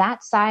make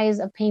that size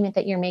of payment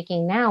that you're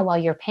making now while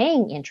you're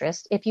paying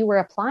interest, if you were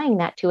applying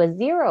that to a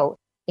zero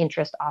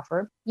interest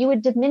offer, you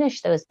would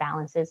diminish those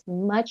balances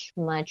much,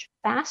 much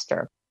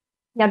faster.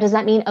 Now, does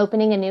that mean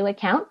opening a new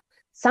account?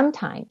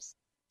 Sometimes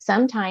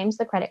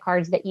the credit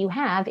cards that you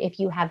have, if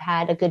you have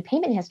had a good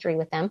payment history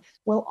with them,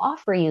 will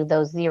offer you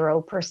those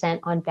 0%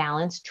 on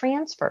balance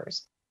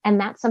transfers. And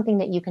that's something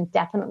that you can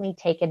definitely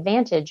take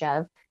advantage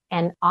of,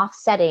 and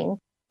offsetting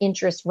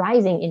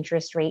rising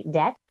interest rate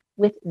debt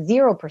with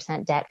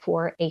 0% debt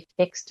for a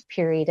fixed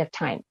period of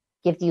time.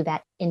 Gives you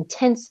that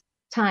intense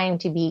time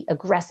to be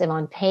aggressive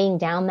on paying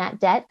down that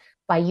debt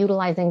by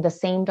utilizing the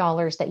same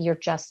dollars that you're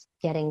just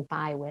getting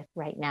by with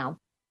right now.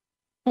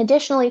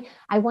 Additionally,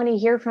 I want to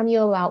hear from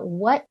you about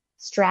what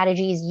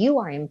strategies you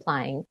are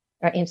implementing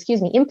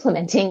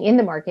in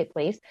the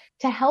marketplace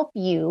to help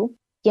you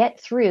get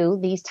through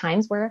these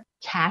times where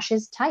cash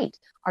is tight.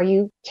 Are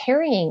you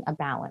carrying a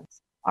balance?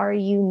 Are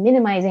you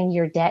minimizing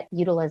your debt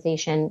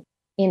utilization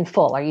in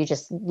full? Are you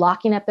just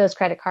locking up those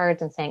credit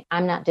cards and saying,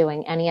 I'm not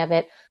doing any of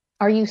it?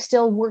 Are you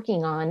still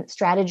working on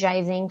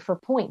strategizing for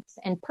points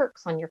and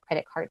perks on your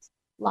credit cards?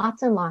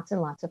 Lots and lots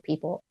and lots of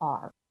people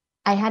are.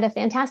 I had a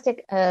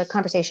fantastic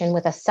conversation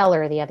with a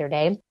seller the other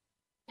day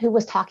who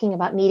was talking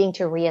about needing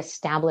to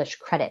reestablish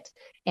credit.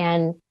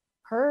 And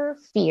her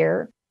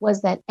fear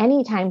was that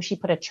anytime she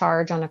put a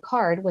charge on a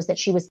card was that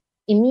she was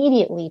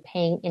immediately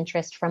paying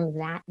interest from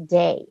that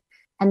day.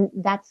 And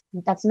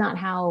that's not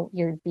how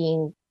you're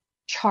being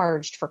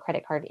charged for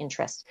credit card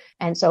interest.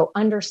 And so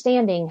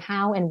understanding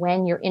how and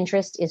when your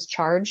interest is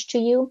charged to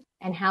you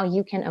and how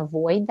you can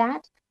avoid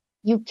that,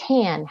 you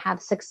can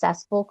have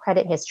successful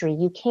credit history.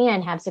 You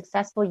can have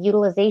successful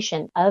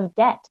utilization of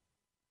debt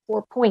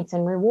for points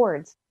and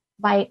rewards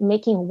by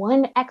making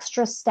one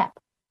extra step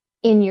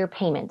in your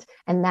payment.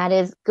 And that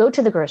is go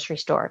to the grocery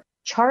store,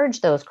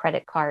 charge those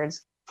credit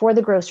cards for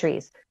the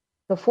groceries.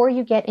 Before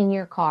you get in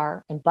your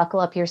car and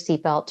buckle up your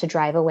seatbelt to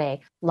drive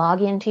away,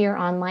 log into your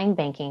online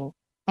banking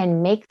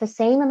and make the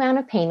same amount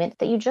of payment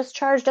that you just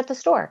charged at the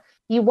store.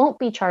 You won't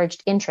be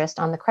charged interest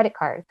on the credit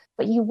card,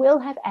 but you will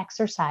have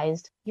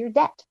exercised your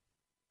debt.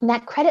 And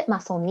that credit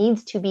muscle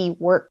needs to be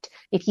worked.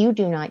 If you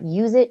do not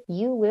use it,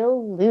 you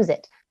will lose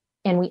it.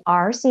 And we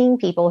are seeing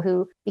people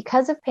who,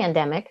 because of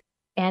pandemic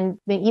and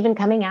even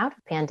coming out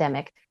of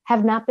pandemic,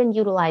 have not been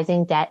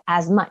utilizing debt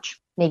as much.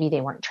 Maybe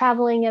they weren't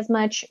traveling as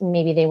much.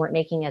 Maybe they weren't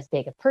making as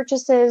big of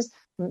purchases.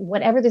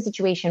 Whatever the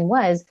situation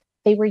was,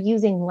 they were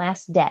using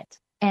less debt.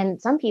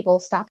 And some people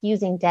stopped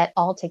using debt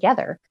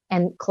altogether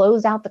and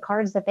closed out the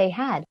cards that they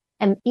had.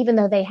 And even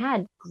though they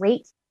had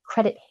great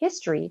credit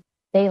history,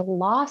 they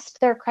lost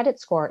their credit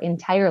score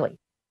entirely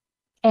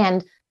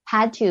and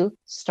had to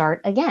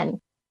start again,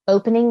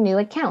 opening new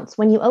accounts.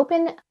 When you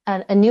open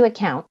a new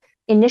account,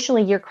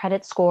 initially your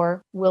credit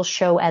score will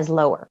show as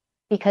lower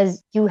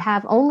because you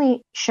have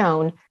only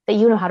shown that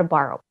you know how to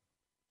borrow.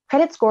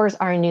 Credit scores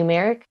are a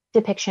numeric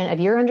depiction of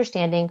your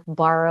understanding,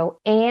 borrow,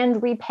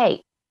 and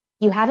repay.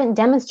 You haven't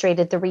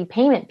demonstrated the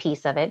repayment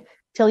piece of it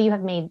till you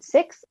have made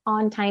 6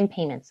 on-time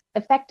payments,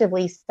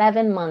 effectively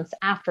 7 months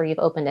after you've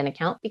opened an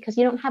account because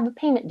you don't have a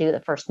payment due the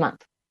first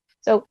month.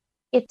 So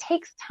it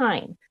takes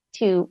time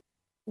to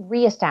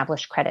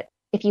reestablish credit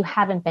if you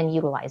haven't been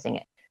utilizing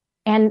it.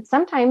 And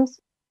sometimes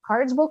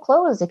cards will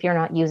close if you're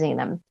not using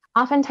them.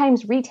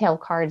 Oftentimes retail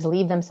cards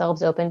leave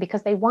themselves open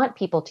because they want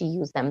people to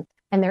use them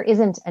and there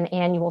isn't an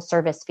annual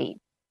service fee.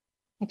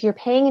 If you're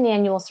paying an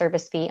annual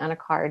service fee on a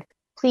card,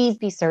 please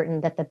be certain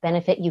that the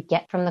benefit you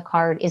get from the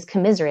card is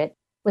commensurate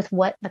with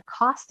what the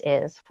cost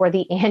is for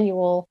the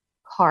annual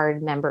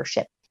card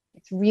membership.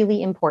 It's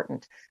really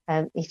important.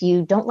 If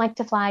you don't like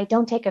to fly,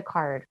 don't take a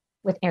card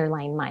with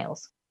airline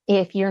miles.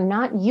 If you're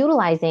not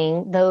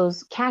utilizing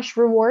those cash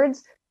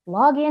rewards,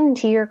 log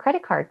into your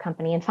credit card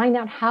company and find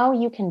out how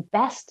you can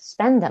best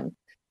spend them.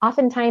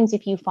 Oftentimes,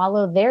 if you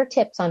follow their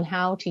tips on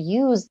how to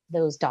use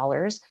those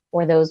dollars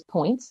or those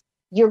points,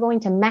 you're going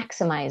to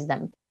maximize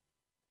them.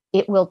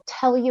 It will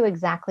tell you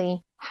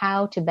exactly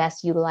how to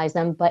best utilize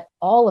them, but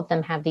all of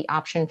them have the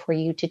option for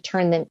you to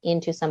turn them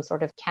into some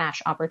sort of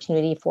cash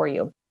opportunity for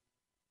you.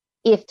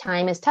 If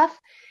time is tough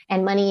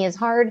and money is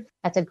hard,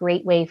 that's a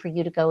great way for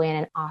you to go in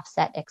and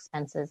offset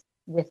expenses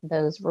with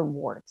those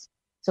rewards.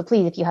 So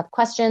please, if you have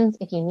questions,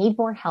 if you need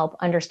more help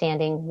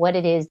understanding what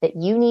it is that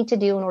you need to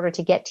do in order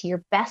to get to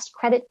your best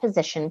credit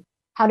position,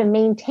 how to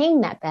maintain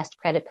that best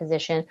credit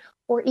position,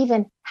 or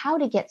even how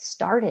to get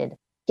started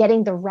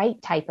getting the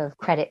right type of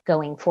credit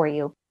going for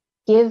you,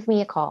 give me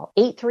a call,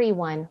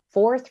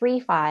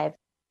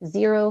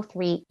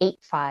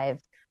 831-435-0385.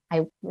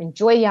 I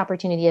enjoy the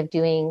opportunity of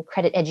doing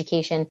credit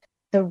education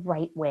the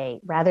right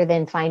way, rather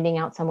than finding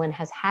out someone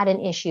has had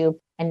an issue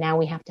and now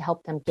we have to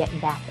help them get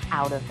back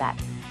out of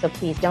that. So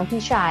please don't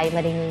be shy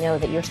letting me know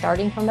that you're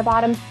starting from the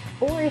bottom,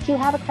 or if you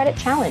have a credit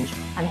challenge,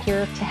 I'm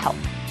here to help.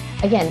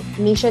 Again,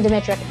 Mesha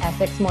Dimitruk,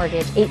 Essex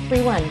Mortgage,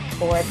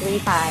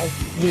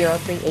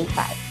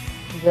 831-435-0385.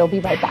 We'll be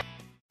right back.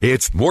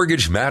 It's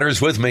Mortgage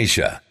Matters with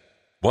Mesha.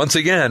 Once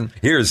again,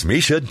 here's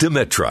Mesha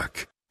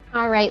Dimitruk.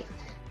 All right.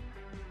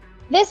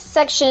 This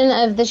section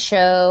of the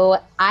show,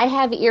 I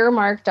have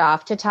earmarked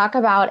off to talk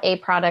about a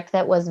product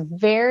that was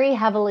very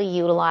heavily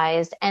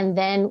utilized and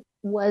then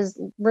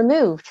was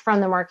removed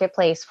from the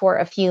marketplace for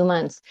a few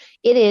months.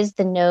 It is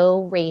the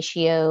no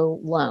ratio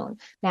loan.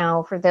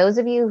 Now, for those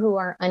of you who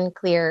are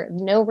unclear,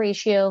 no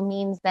ratio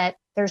means that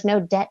there's no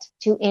debt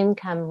to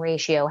income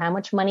ratio. How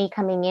much money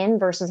coming in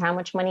versus how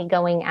much money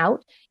going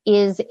out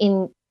is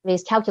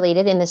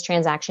calculated in this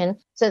transaction.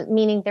 So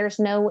meaning there's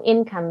no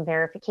income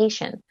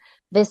verification.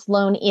 This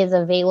loan is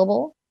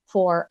available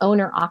for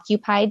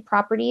owner-occupied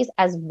properties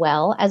as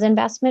well as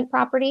investment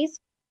properties.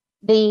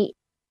 The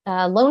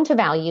loan to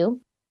value,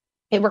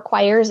 it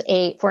requires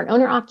for an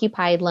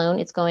owner-occupied loan,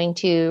 it's going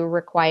to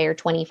require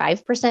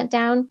 25%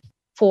 down.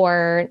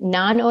 For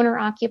non-owner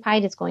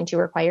occupied, it's going to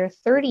require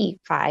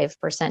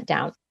 35%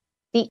 down.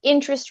 The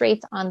interest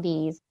rates on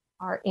these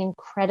are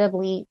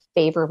incredibly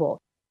favorable.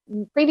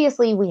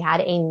 Previously, we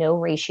had a no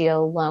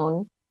ratio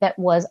loan that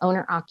was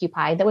owner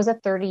occupied, that was a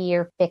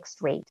 30-year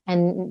fixed rate.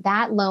 And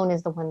that loan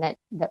is the one that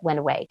went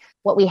away.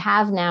 What we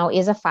have now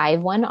is a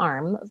 5-1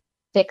 ARM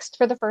fixed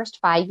for the first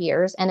 5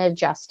 years and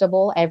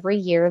adjustable every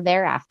year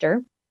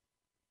thereafter.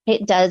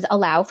 It does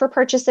allow for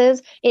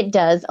purchases. It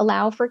does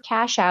allow for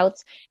cash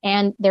outs,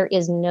 and there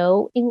is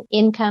no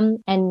income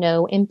and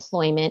no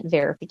employment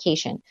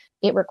verification.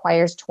 It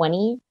requires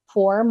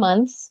 24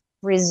 months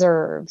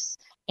reserves,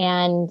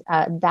 and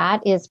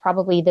that is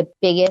probably the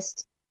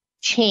biggest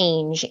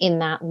change in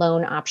that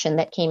loan option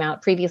that came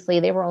out.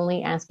 Previously, they were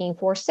only asking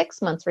for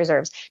 6 months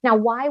reserves. Now,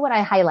 why would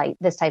I highlight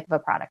this type of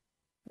a product?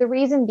 The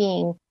reason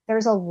being,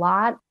 there's a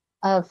lot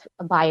of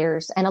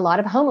buyers and a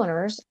lot of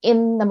homeowners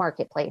in the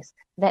marketplace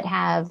that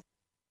have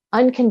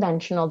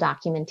unconventional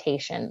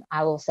documentation,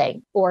 I will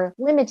say, or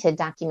limited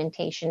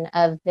documentation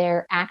of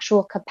their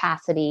actual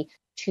capacity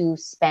to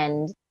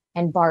spend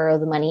and borrow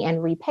the money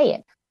and repay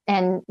it.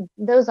 And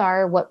those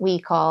are what we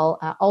call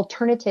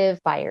alternative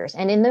buyers.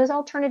 And in those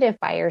alternative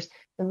buyers,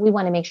 we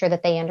want to make sure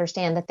that they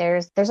understand that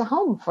there's a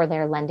home for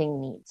their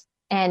lending needs.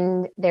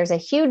 And there's a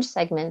huge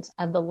segment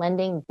of the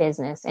lending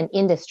business and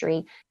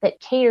industry that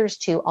caters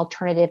to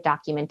alternative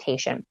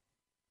documentation.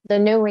 The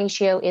no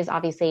ratio is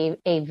obviously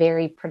a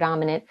very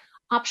predominant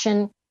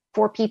option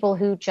for people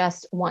who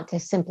just want to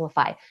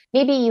simplify.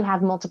 Maybe you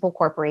have multiple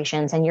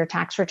corporations and your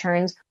tax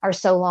returns are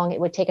so long it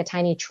would take a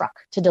tiny truck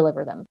to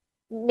deliver them.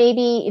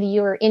 Maybe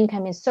your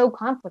income is so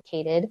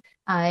complicated.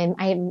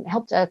 I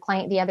helped a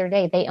client the other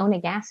day. They own a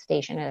gas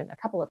station, a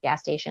couple of gas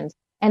stations,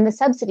 and the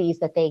subsidies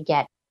that they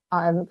get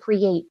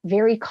create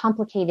very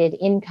complicated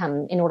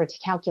income in order to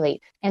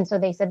calculate. And so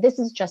they said, this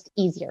is just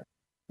easier.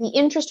 The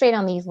interest rate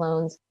on these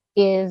loans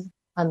is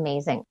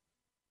amazing.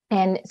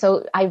 And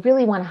so I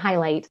really want to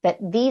highlight that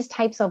these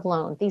types of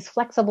loans, these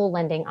flexible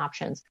lending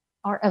options,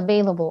 are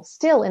available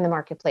still in the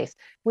marketplace.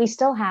 We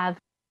still have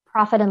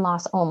profit and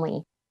loss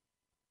only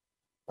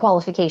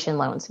qualification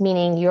loans,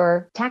 meaning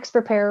your tax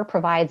preparer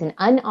provides an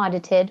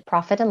unaudited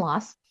profit and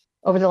loss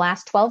over the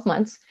last 12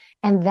 months,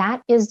 and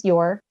that is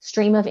your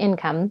stream of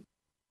income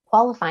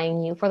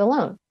qualifying you for the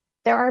loan.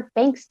 There are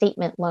bank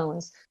statement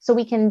loans, so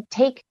we can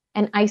take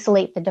and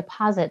isolate the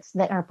deposits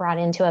that are brought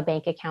into a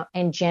bank account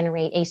and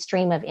generate a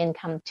stream of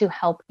income to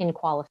help in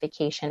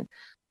qualification.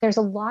 There's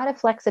a lot of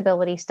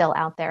flexibility still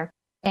out there,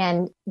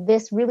 and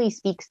this really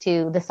speaks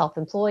to the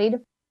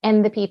self-employed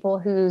and the people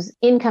whose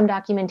income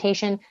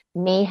documentation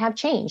may have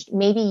changed.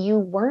 Maybe you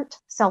weren't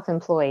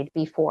self-employed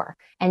before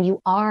and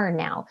you are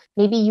now.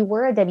 Maybe you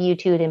were a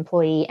W-2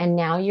 employee and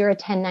now you're a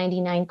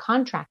 1099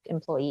 contract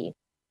employee.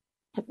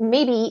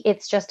 Maybe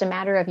it's just a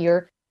matter of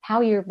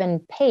how you've been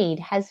paid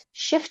has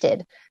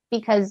shifted,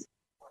 because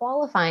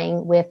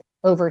qualifying with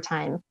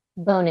overtime,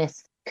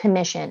 bonus,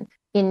 commission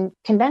in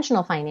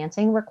conventional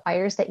financing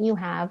requires that you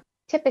have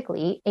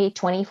typically a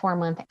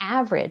 24-month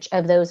average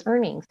of those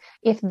earnings.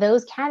 If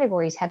those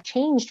categories have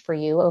changed for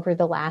you over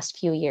the last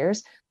few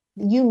years,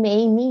 you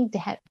may need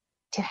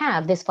to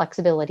have this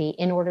flexibility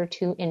in order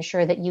to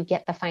ensure that you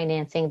get the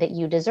financing that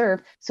you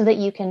deserve so that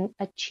you can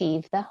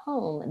achieve the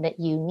home that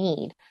you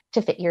need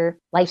to fit your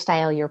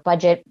lifestyle, your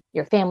budget,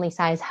 your family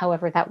size,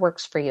 however that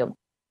works for you.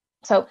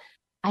 So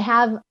I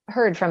have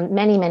heard from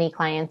many, many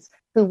clients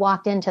who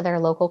walked into their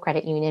local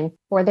credit union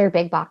or their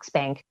big box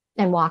bank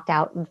and walked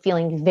out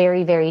feeling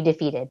very, very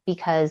defeated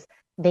because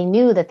they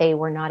knew that they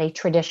were not a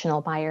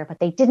traditional buyer, but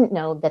they didn't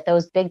know that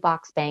those big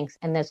box banks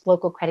and those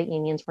local credit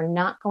unions were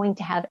not going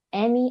to have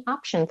any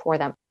option for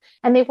them.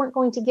 And they weren't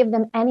going to give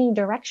them any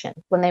direction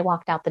when they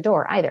walked out the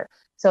door either.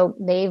 So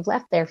they've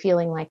left there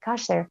feeling like,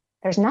 gosh,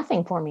 there's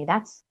nothing for me.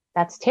 That's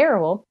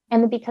terrible.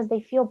 And then because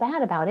they feel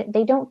bad about it,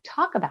 they don't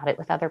talk about it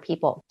with other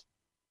people.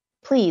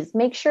 Please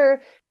make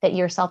sure that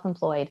you're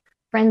self-employed.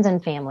 Friends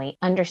and family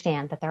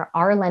understand that there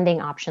are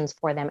lending options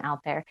for them out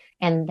there,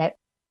 and that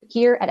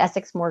here at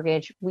Essex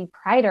Mortgage, we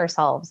pride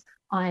ourselves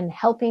on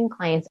helping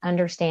clients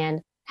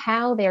understand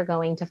how they're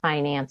going to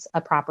finance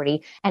a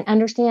property and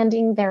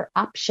understanding their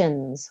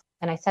options.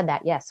 And I said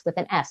that, yes, with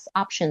an S,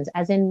 options,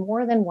 as in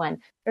more than one.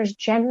 There's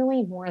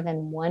generally more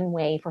than one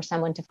way for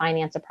someone to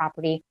finance a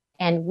property,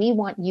 and we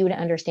want you to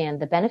understand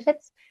the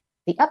benefits,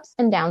 the ups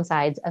and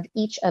downsides of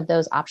each of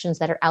those options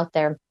that are out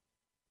there,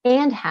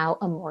 and how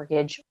a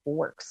mortgage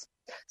works.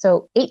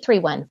 So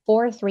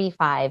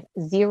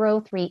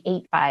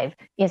 831-435-0385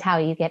 is how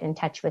you get in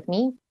touch with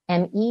me.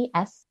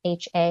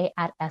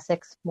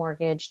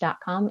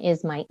 mesha@essexmortgage.com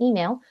is my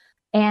email.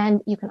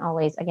 And you can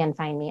always, again,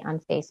 find me on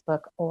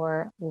Facebook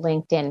or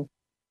LinkedIn.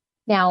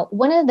 Now,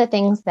 one of the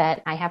things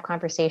that I have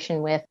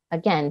conversation with,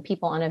 again,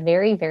 people on a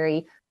very,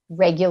 very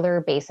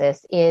regular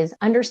basis is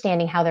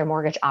understanding how their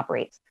mortgage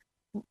operates.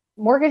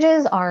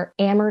 Mortgages are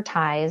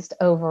amortized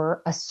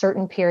over a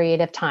certain period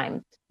of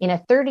time. In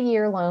a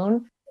 30-year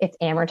loan, it's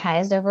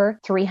amortized over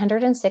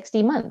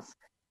 360 months.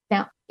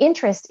 Now,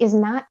 interest is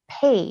not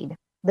paid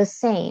the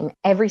same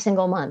every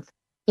single month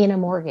in a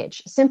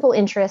mortgage. Simple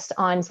interest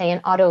on, say, an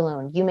auto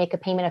loan, you make a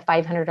payment of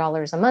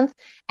 $500 a month,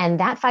 and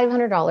that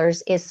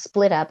 $500 is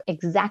split up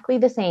exactly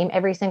the same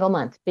every single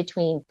month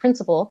between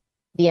principal,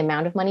 the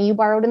amount of money you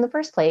borrowed in the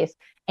first place,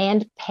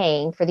 and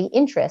paying for the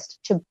interest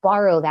to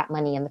borrow that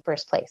money in the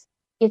first place.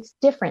 It's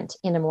different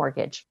in a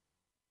mortgage.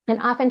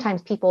 And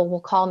oftentimes people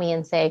will call me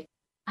and say,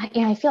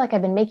 I feel like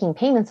I've been making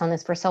payments on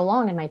this for so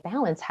long and my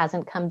balance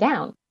hasn't come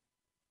down.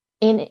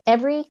 In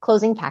every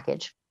closing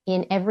package,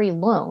 in every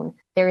loan,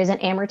 there is an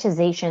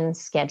amortization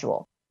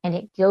schedule, and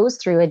it goes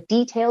through a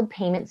detailed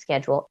payment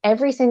schedule,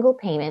 every single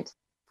payment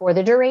for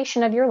the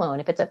duration of your loan.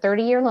 If it's a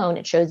 30-year loan,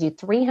 it shows you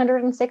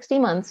 360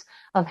 months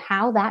of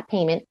how that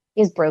payment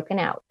is broken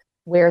out,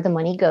 where the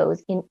money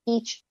goes in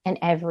each and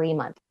every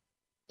month.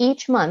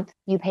 Each month,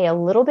 you pay a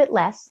little bit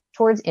less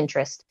towards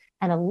interest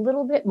and a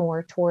little bit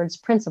more towards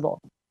principal,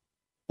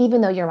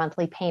 even though your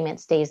monthly payment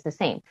stays the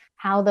same.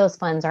 How those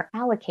funds are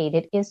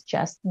allocated is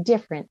just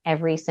different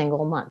every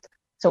single month.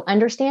 So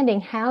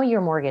understanding how your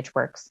mortgage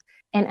works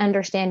and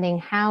understanding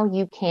how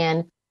you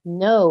can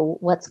know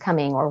what's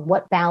coming or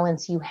what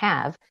balance you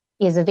have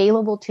is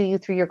available to you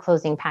through your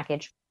closing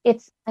package.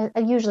 It's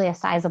usually a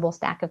sizable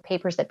stack of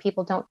papers that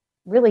people don't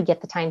really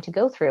get the time to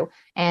go through.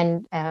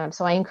 And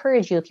so I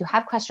encourage you, if you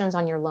have questions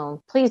on your loan,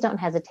 please don't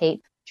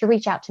hesitate to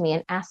reach out to me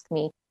and ask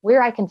me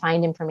where I can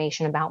find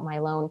information about my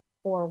loan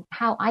or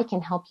how I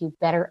can help you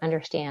better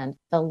understand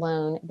the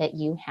loan that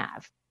you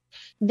have.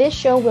 This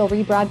show will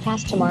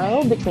rebroadcast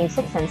tomorrow between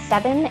 6 and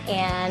 7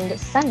 and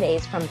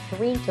Sundays from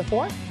 3 to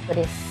 4. But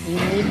if you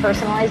need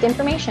personalized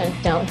information,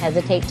 don't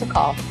hesitate to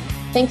call.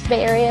 Thanks,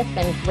 Bay Area. It's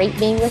been great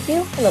being with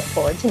you. I look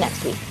forward to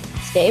next week.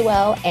 Stay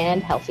well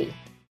and healthy.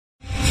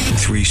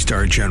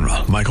 3-star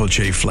General Michael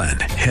J. Flynn,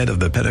 head of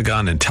the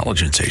Pentagon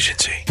Intelligence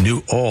Agency,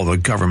 knew all the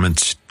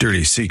government's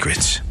dirty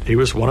secrets. He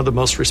was one of the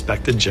most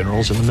respected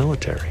generals in the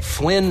military.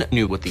 Flynn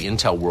knew what the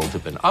intel world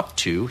had been up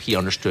to. He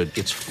understood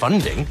its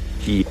funding.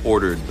 He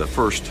ordered the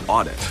first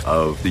audit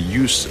of the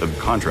use of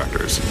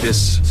contractors.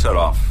 This set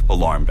off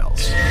alarm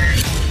bells.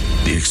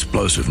 The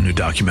explosive new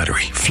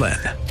documentary, Flynn,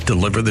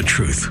 Deliver the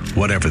Truth,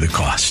 Whatever the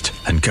Cost,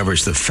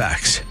 uncovers the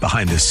facts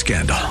behind this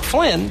scandal.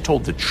 Flynn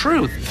told the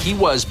truth. He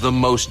was the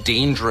most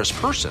dangerous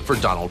person for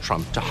Donald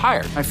Trump to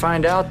hire. I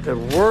find out the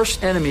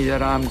worst enemy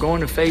that I'm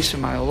going to face in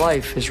my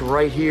life is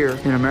right here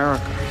in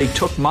America. They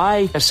took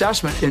my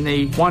assessment and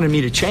they wanted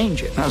me to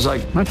change it. And I was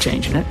like, I'm not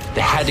changing it.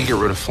 They had to get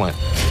rid of Flynn.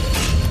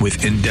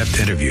 With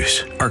in-depth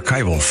interviews,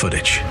 archival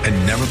footage,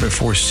 and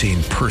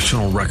never-before-seen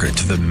personal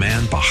records of the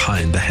man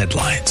behind the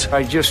headlines.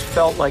 I just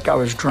felt like I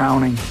was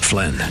drowning.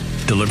 Flynn,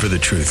 Deliver the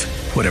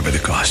Truth, Whatever the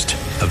Cost.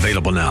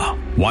 Available now.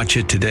 Watch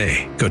it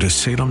today. Go to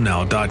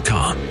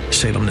salemnow.com.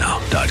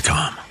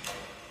 salemnow.com.